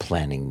estate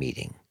planning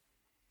meeting.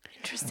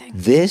 Interesting.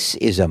 This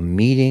is a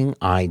meeting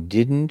I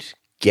didn't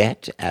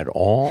get at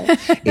all.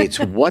 It's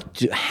what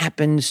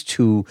happens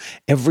to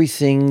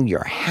everything,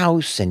 your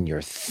house and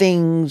your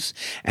things,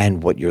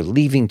 and what you're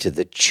leaving to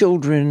the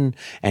children,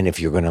 and if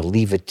you're going to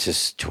leave it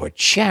to a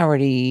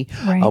charity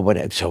or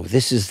whatever. So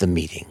this is the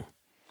meeting.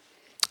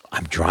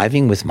 I'm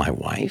driving with my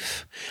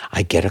wife.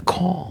 I get a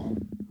call.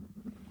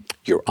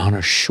 You're on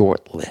a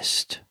short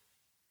list.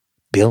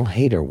 Bill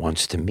Hader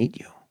wants to meet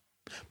you.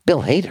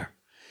 Bill Hader,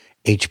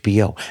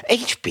 HBO.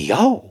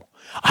 HBO?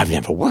 I've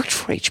never worked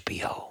for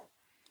HBO.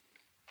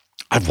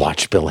 I've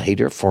watched Bill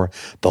Hader for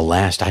the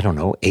last, 8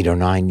 or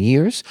 9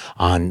 years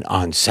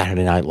on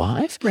Saturday Night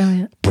Live.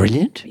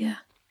 Brilliant. Yeah.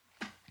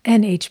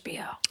 And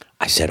HBO.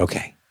 I said,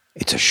 okay,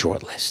 it's a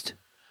short list.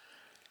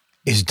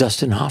 Is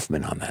Dustin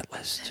Hoffman on that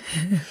list?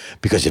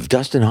 Because if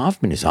Dustin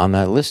Hoffman is on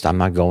that list, I'm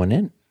not going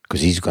in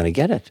because he's going to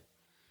get it.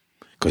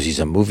 Because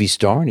he's a movie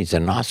star and he's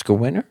an Oscar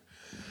winner.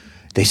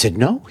 They said,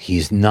 no,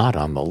 he's not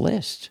on the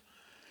list.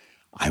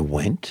 I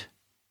went.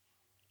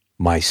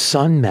 My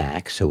son,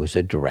 Max, who is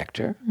a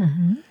director,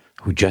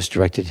 who just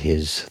directed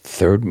his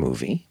 3rd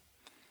movie.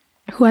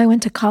 Who I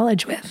went to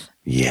college with.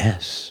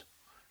 Yes.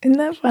 Isn't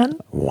that fun?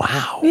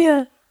 Wow.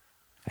 Yeah.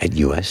 At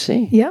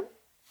USC. Yep.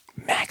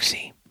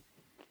 Maxie.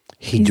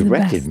 He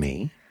directed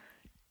me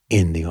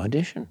in the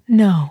audition.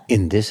 No.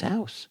 In this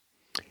house.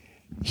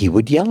 He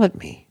would yell at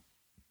me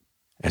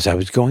as I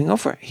was going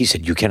over. He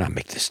said, you cannot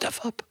make this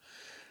stuff up.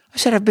 I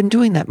said, I've been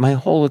doing that my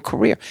whole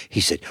career. He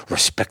said,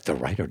 respect the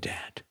writer,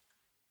 Dad.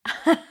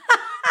 I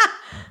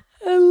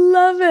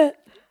love it.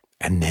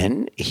 And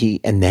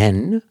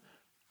then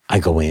I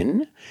go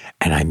in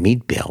and I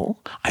meet Bill.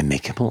 I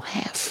make him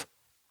laugh.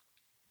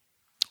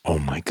 Oh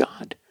my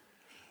God.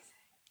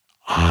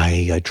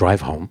 I drive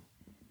home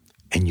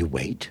and you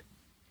wait.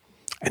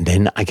 And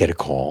then I get a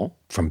call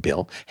from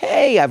Bill.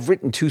 Hey, I've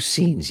written 2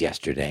 scenes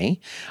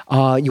yesterday.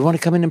 You want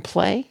to come in and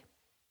play?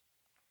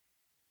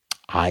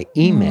 I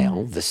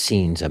email the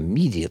scenes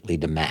immediately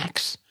to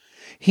Max.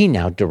 He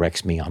now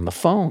directs me on the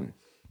phone.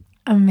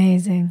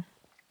 Amazing.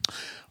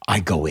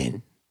 I go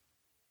in.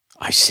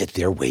 I sit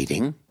there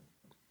waiting.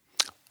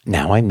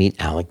 Now I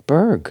meet Alec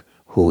Berg,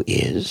 who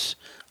is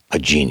a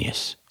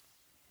genius,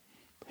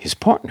 his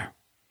partner.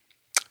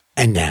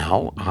 And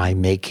now I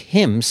make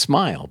him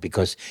smile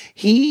because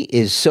he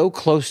is so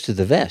close to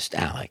the vest,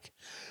 Alec,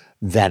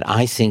 that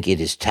I think it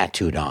is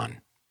tattooed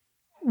on.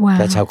 Wow.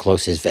 That's how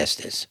close his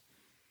vest is.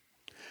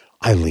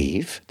 I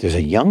leave. There's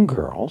a young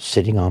girl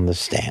sitting on the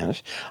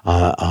stairs,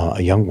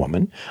 a young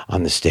woman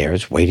on the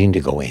stairs waiting to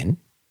go in.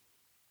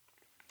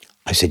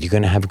 I said, "You're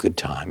going to have a good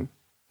time."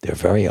 They're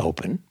very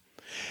open.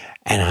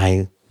 And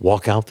I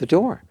walk out the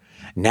door.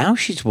 Now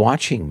she's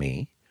watching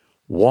me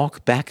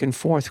walk back and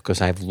forth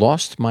because I've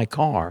lost my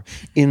car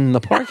in the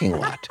parking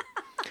lot.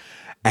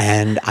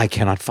 And I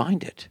cannot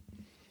find it.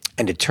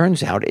 And it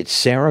turns out it's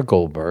Sarah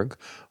Goldberg,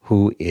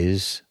 who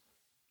is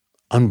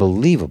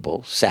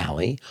unbelievable,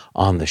 Sally,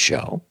 on the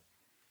show.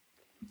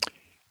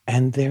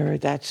 And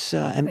that's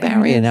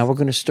Barry. And now we're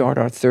going to start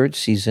our third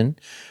season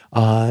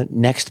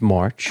next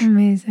March.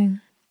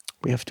 Amazing.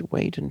 We have to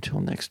wait until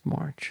next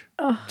March.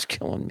 Oh, it's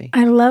killing me.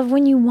 I love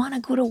when you want to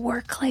go to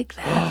work like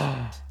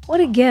that. What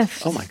a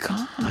gift. Oh, my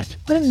God.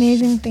 What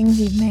amazing things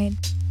you've made.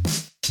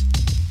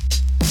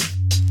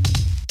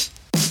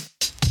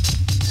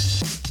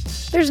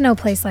 There's no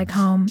place like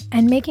home,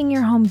 and making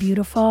your home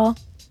beautiful,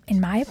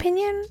 in my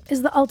opinion,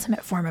 is the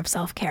ultimate form of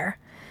self-care.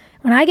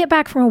 When I get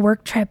back from a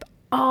work trip,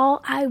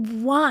 all I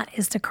want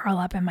is to curl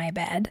up in my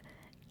bed.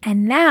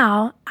 And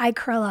now I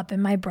curl up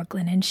in my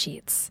Brooklinen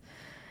sheets.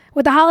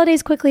 With the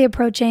holidays quickly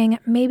approaching,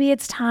 maybe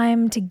it's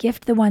time to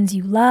gift the ones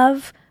you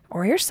love,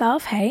 or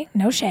yourself, hey,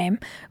 no shame,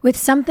 with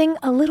something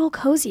a little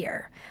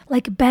cozier,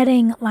 like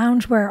bedding,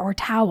 loungewear, or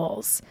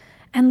towels.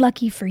 And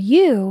lucky for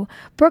you,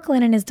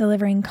 Brooklinen is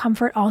delivering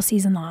comfort all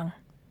season long.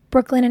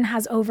 Brooklinen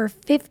has over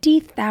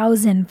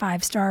 50,000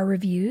 five-star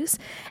reviews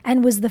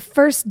and was the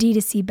first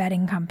D2C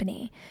bedding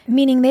company,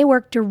 meaning they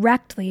work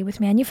directly with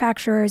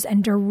manufacturers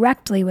and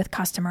directly with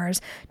customers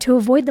to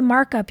avoid the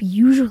markup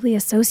usually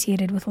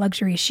associated with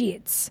luxury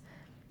sheets.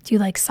 Do you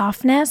like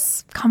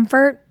softness,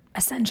 comfort,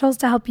 essentials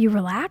to help you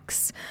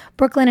relax?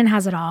 Brooklinen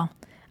has it all.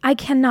 I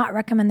cannot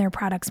recommend their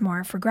products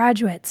more for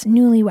graduates,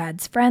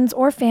 newlyweds, friends,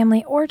 or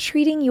family, or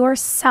treating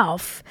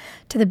yourself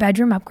to the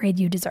bedroom upgrade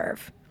you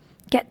deserve.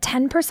 Get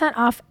 10%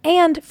 off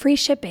and free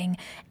shipping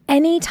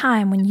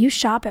anytime when you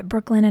shop at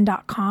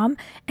brooklinen.com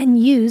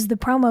and use the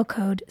promo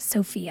code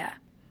Sophia.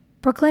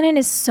 Brooklinen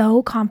is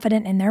so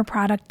confident in their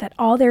product that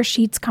all their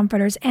sheets,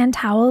 comforters, and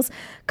towels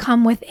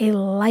come with a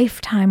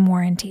lifetime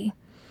warranty.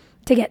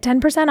 To get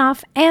 10%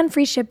 off and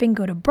free shipping,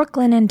 go to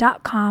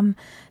brooklinen.com.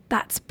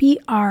 That's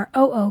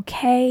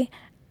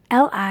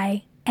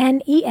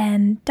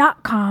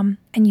BROOKLINEN.com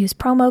and use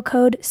promo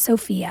code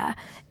Sophia,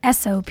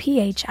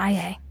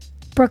 SOPHIA.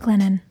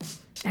 Brooklinen.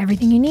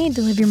 Everything you need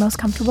to live your most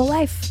comfortable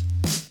life.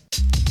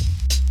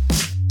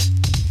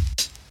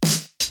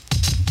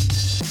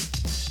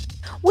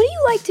 What do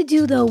you like to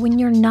do, though, when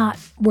you're not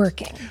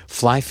working?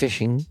 Fly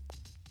fishing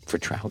for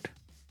trout.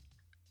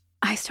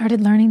 I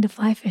started learning to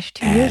fly fish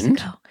 2 years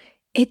ago.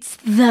 It's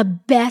the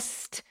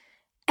best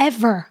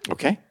ever.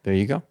 Okay, there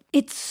you go.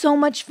 It's so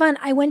much fun.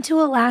 I went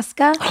to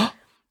Alaska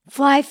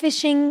fly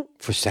fishing.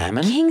 For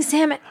salmon? King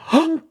salmon.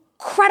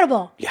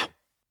 Incredible. Yeah.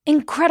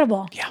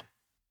 Incredible. Yeah.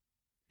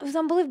 It was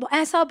unbelievable.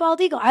 I saw a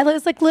bald eagle. I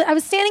was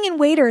standing in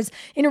waders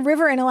in a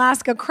river in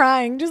Alaska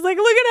crying, just like,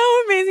 look at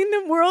how amazing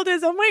the world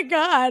is. Oh my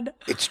God.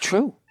 It's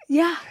true.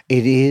 Yeah.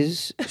 It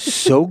is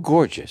so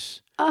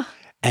gorgeous.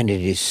 And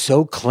it is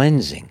so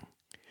cleansing.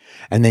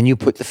 And then you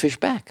put the fish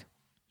back.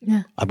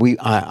 Yeah. We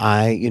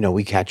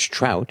catch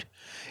trout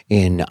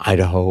in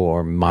Idaho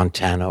or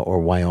Montana or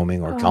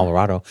Wyoming or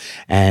Colorado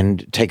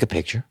and take a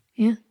picture.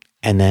 Yeah.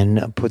 And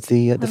then put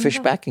the fish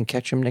back and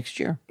catch them next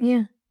year.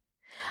 Yeah.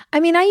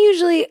 I mean, I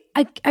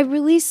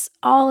release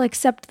all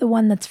except the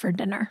one that's for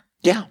dinner.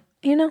 Yeah.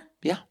 You know?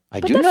 Yeah.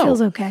 But that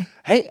feels okay.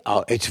 Hey,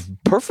 it's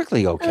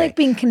perfectly okay. I like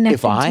being connected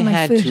to my food. If I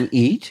had to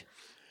eat,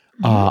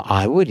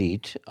 I would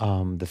eat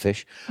the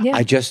fish. Yeah.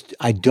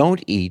 I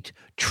don't eat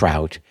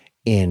trout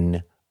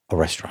in a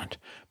restaurant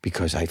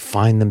because I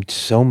find them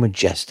so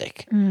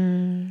majestic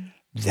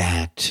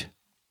that...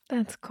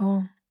 That's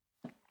cool.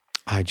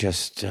 I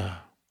just...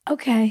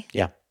 okay.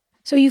 Yeah.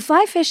 So you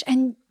fly fish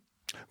and...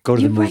 Go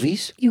to the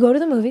movies. You go to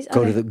the movies.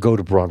 Go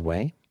to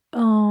Broadway.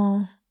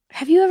 Oh,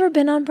 have you ever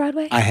been on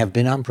Broadway? I have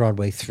been on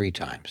Broadway 3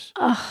 times.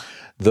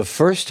 The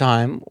first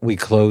time we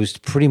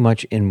closed pretty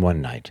much in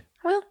one night.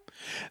 Well,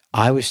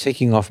 I was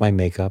taking off my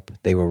makeup.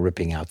 They were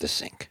ripping out the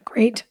sink.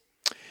 Great.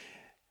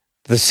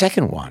 The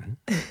second one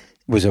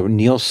was a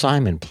Neil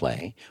Simon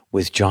play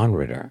with John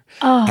Ritter,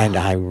 and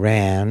I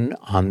ran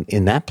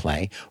in that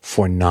play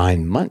for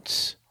 9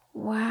 months.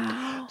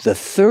 Wow. The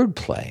third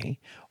play,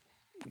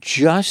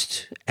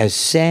 just as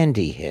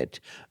Sandy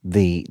hit,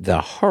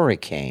 the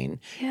hurricane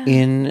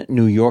in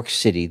New York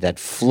City that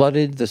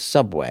flooded the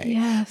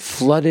subway,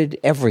 flooded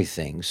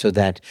everything so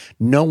that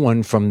no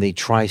one from the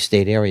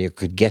tri-state area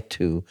could get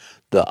to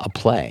a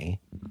play.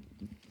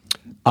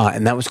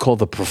 And that was called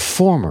The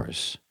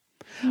Performers.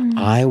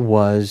 I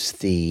was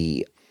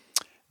the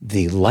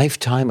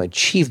Lifetime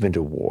Achievement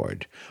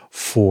Award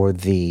for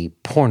the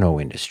porno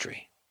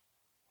industry.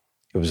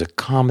 It was a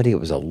comedy. It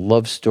was a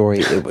love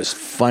story. It was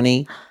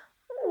funny.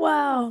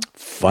 Wow.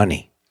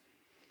 Funny.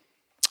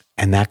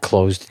 And that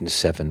closed in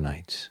 7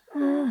 nights.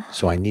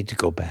 So I need to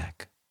go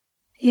back.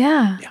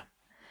 Yeah. Yeah.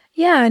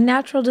 Yeah, a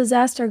natural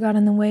disaster got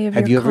in the way of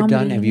Have your you ever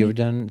comedy.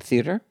 done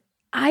theater?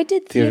 I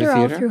did theater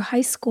all through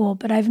high school,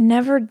 but I've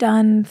never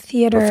done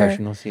theater.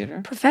 Professional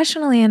theater?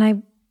 Professionally, and I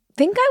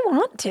think I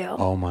want to.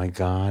 Oh, my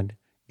God.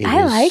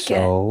 I like it. It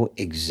is so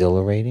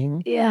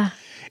exhilarating. Yeah.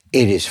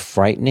 It is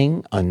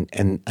frightening,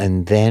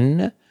 and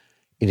then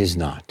it is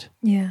not.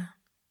 Yeah.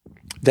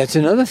 That's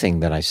another thing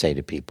that I say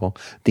to people.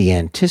 The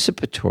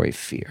anticipatory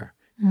fear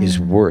is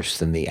worse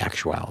than the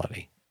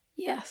actuality.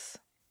 Yes.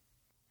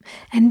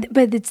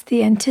 But it's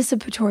the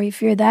anticipatory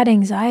fear, that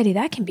anxiety,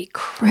 that can be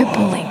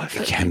crippling. Oh,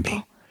 it can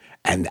be.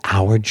 And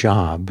our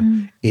job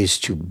is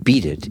to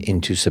beat it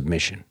into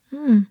submission.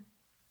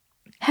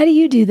 How do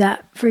you do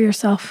that for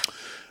yourself?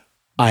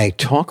 I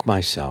talk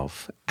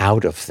myself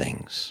out of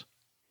things.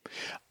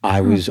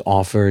 I was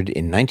offered,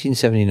 in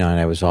 1979,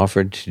 I was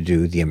offered to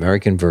do the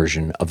American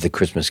version of The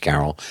Christmas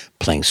Carol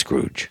playing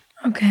Scrooge.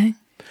 Okay.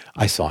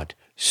 I thought,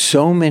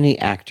 so many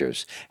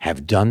actors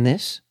have done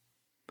this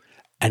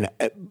and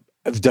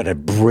have done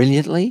it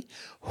brilliantly.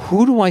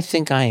 Who do I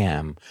think I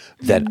am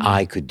that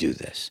I could do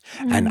this?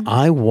 And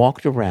I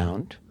walked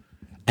around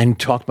and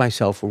talked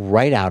myself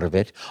right out of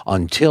it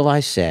until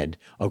I said,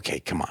 okay,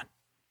 come on.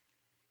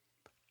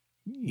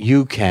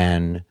 You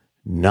can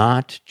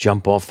not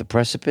jump off the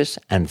precipice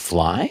and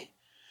fly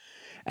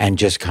and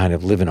just kind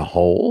of live in a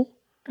hole,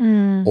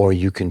 or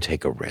you can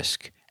take a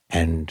risk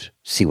and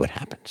see what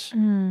happens.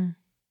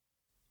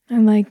 I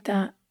like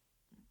that.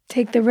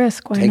 Take the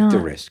risk. Why not? Take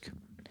the risk.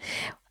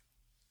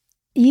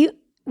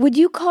 Would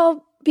you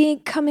call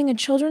becoming a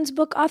children's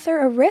book author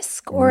a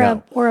risk or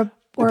No. a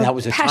That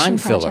was a passion time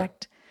filler.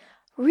 project?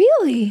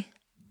 Really?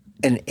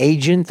 An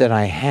agent that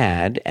I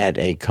had at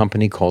a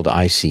company called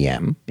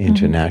ICM,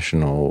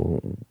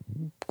 International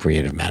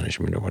Creative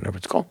Management or whatever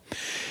it's called,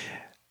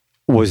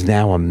 was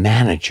now a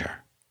manager.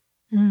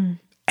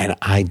 And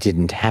I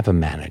didn't have a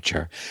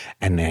manager.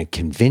 And I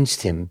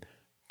convinced him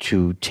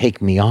to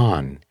take me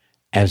on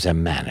as a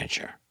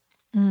manager,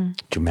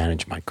 to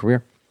manage my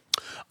career.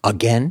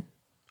 Again,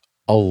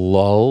 a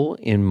lull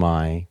in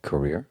my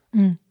career.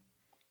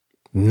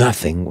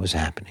 Nothing was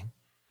happening.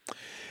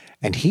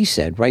 And he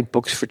said, write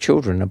books for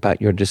children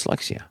about your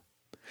dyslexia.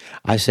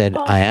 I said,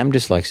 I am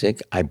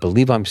dyslexic. I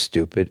believe I'm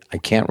stupid. I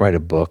can't write a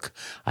book.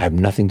 I have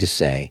nothing to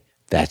say.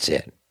 That's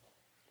it.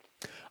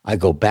 I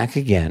go back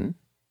again.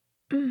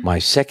 My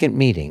second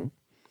meeting,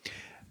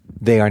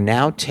 they are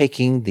now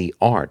taking the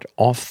art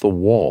off the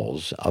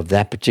walls of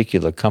that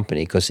particular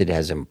company because it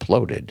has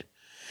imploded.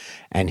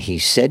 And he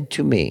said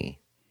to me,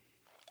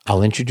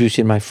 I'll introduce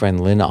you to my friend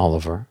Lynn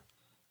Oliver.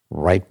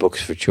 Write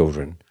books for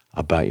children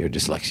about your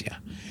dyslexia.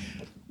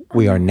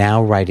 We are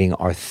now writing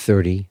our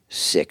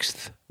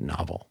 36th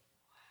novel.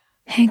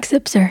 Hank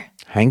Zipser.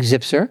 Hank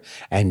Zipser.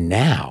 And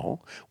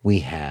now we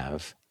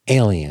have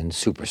Alien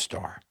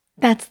Superstar.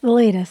 That's the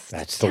latest.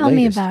 That's the Tell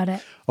latest. me about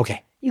it.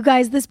 Okay. You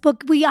guys, this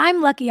book,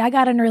 I'm lucky. I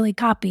got an early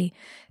copy.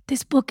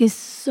 This book is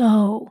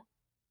so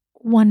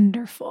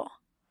wonderful.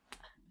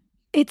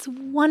 It's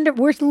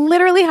wonderful. We're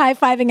literally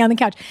high-fiving on the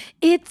couch.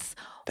 It's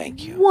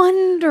Thank you.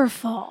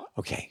 Wonderful.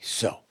 Okay,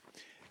 so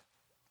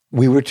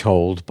we were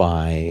told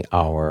by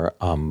our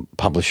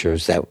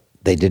publishers that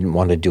they didn't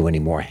want to do any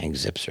more Hank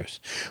Zipsers.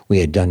 We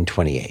had done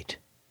 28.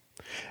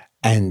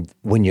 And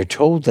when you're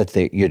told that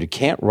you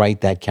can't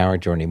write that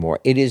character anymore,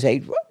 it is a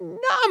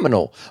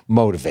phenomenal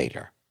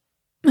motivator.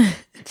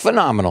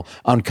 Phenomenal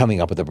on coming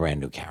up with a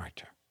brand new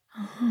character.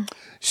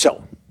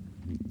 So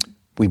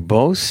we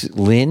both,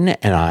 Lynn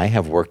and I,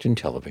 have worked in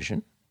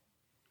television.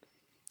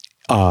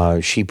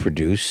 She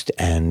produced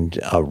and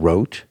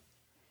wrote.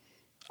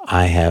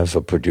 I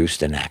have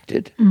produced and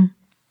acted,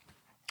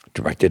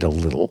 directed a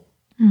little.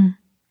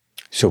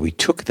 So we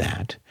took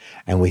that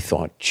and we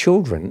thought,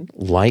 children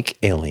like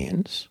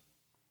aliens.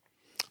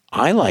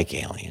 I like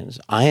aliens.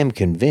 I am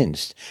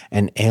convinced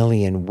an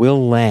alien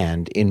will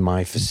land in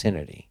my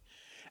vicinity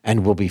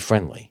and will be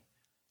friendly.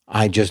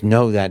 I just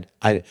know that.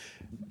 I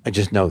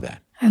just know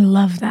that. I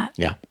love that.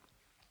 Yeah.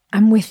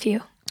 I'm with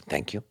you.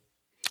 Thank you.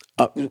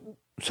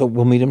 So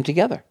we'll meet them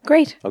together.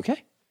 Great.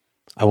 Okay.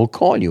 I will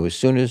call you as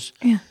soon as.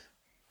 Yeah.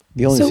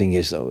 The only thing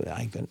is, though,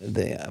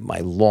 my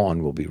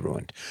lawn will be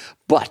ruined.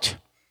 But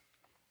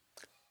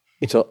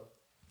it's a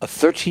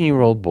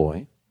 13-year-old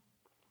boy,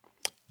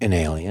 an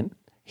alien.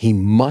 He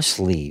must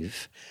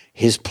leave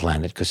his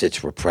planet because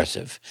it's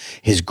repressive.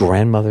 His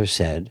grandmother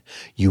said,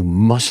 you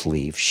must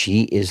leave.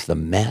 She is the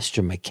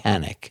master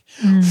mechanic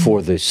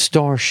for the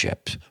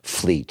starship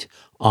fleet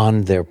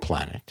on their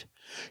planet.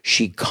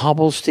 She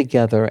cobbles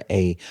together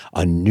a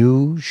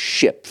new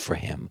ship for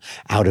him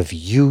out of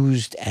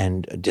used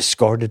and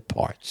discarded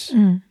parts.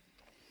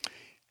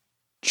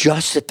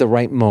 Just at the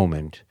right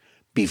moment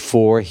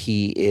before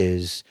he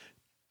is,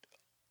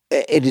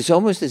 it is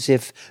almost as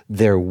if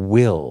their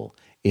will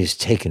is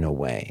taken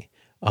away.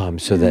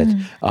 So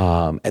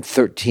that at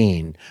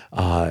 13,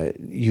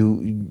 you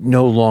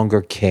no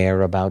longer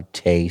care about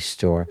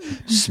taste or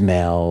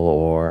smell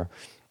or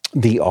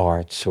the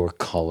arts or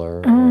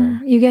color.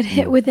 You get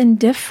hit with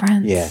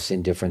indifference. Yes,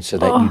 indifference, so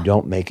that you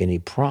don't make any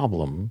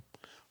problem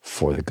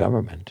for the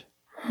government.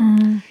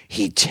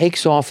 He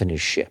takes off in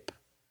his ship,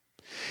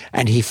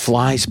 And he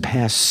flies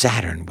past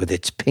Saturn with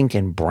its pink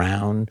and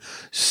brown,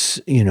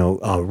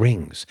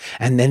 rings.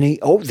 And then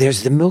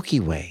there's the Milky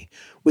Way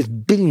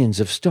with billions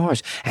of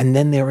stars. And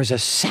then there is a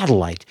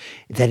satellite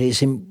that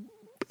is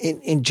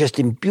just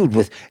imbued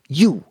with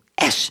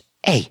USA.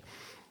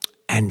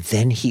 And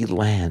then he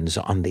lands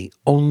on the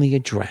only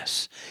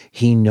address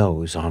he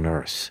knows on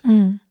Earth.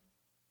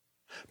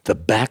 The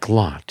back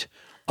lot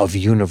of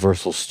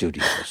Universal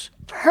Studios.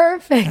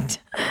 Perfect.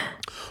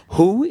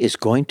 Who is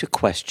going to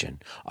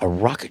question a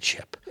rocket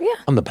ship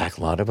on the back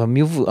lot of a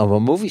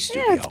movie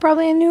studio? Yeah, it's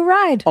probably a new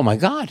ride. Oh, my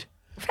God.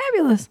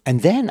 Fabulous.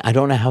 And then, I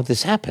don't know how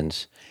this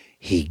happens,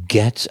 he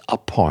gets a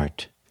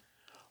part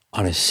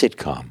on a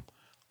sitcom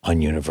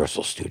on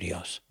Universal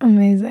Studios.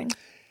 Amazing.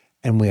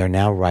 And we are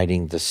now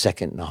writing the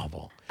second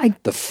novel.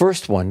 The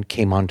first one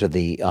came onto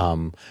the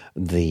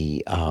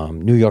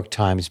New York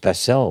Times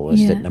bestseller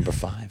list at number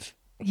 5.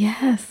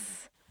 Yes.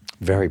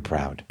 Very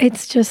proud.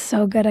 It's just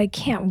so good. I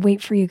can't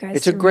wait for you guys.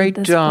 It's a great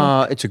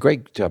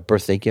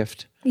birthday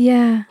gift.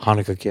 Yeah.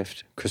 Hanukkah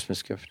gift,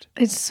 Christmas gift.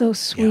 It's so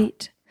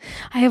sweet. Yeah.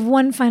 I have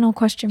one final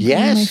question for you,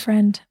 my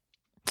friend.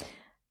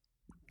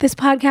 This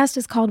podcast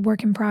is called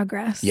Work in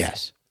Progress.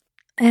 Yes.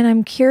 And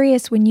I'm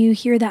curious, when you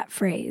hear that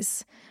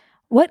phrase,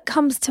 what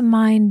comes to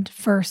mind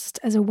first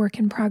as a work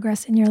in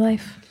progress in your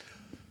life?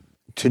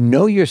 To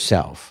know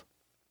yourself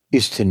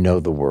is to know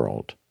the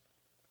world,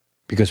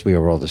 because we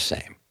are all the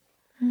same.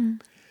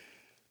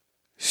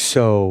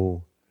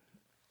 So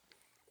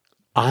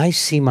I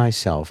see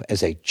myself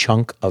as a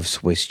chunk of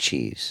Swiss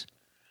cheese,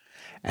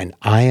 and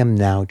I am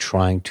now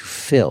trying to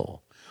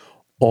fill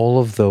all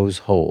of those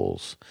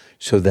holes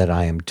so that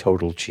I am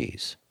total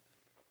cheese.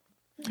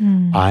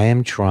 I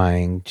am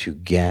trying to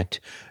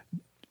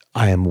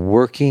I am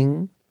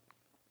working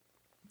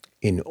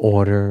in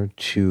order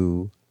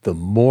to, the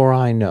more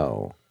I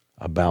know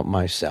about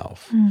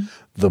myself,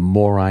 the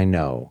more I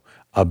know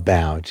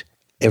about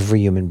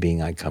every human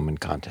being I come in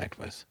contact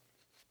with.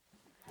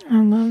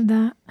 I love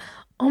that.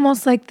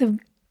 Almost like the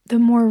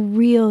more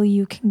real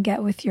you can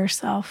get with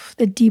yourself,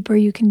 the deeper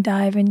you can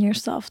dive in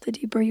yourself, the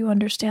deeper you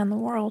understand the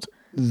world.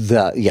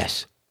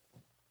 Yes.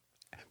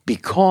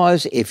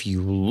 Because if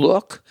you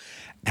look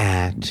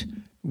at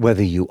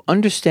whether you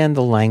understand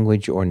the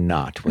language or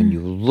not, when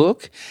you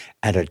look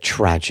at a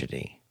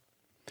tragedy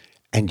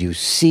and you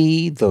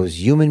see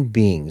those human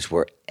beings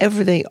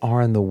wherever they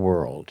are in the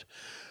world,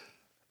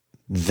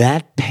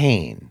 that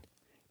pain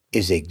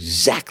is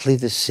exactly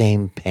the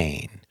same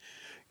pain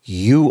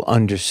you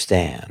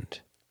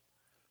understand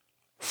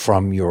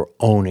from your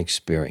own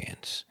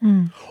experience,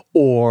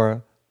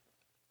 or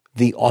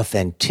the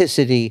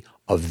authenticity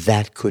of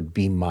that could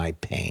be my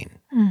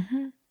pain.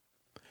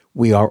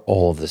 We are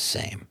all the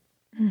same.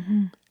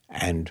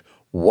 And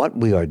what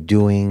we are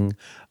doing,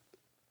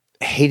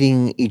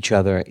 hating each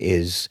other,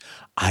 is,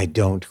 I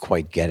don't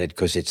quite get it,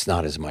 because it's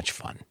not as much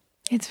fun.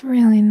 It's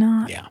really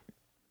not. Yeah.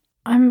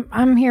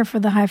 I'm here for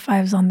the high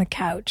fives on the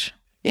couch.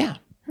 Yeah.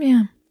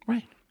 Yeah.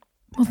 Right.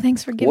 Well,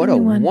 thanks for giving me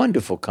one. What a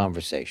wonderful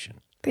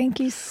conversation. Thank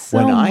you so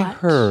much. When I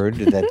heard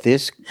that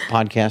this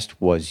podcast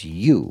was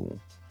you,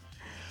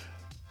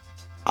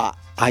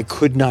 I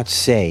could not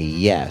say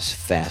yes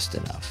fast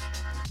enough.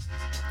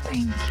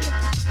 Thank you.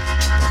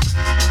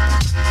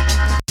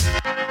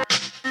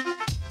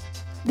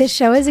 This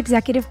show is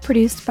executive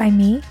produced by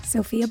me,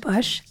 Sophia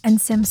Bush, and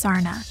Sim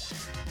Sarna.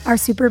 Our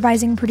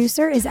supervising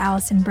producer is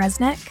Allison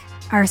Bresnick.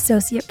 Our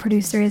associate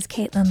producer is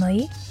Caitlin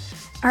Lee.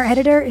 Our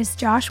editor is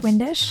Josh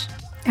Windish.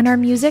 And our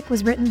music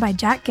was written by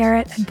Jack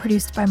Garrett and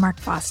produced by Mark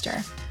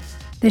Foster.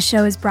 This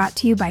show is brought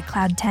to you by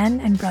Cloud 10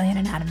 and Brilliant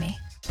Anatomy,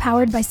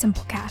 powered by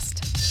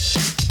Simplecast.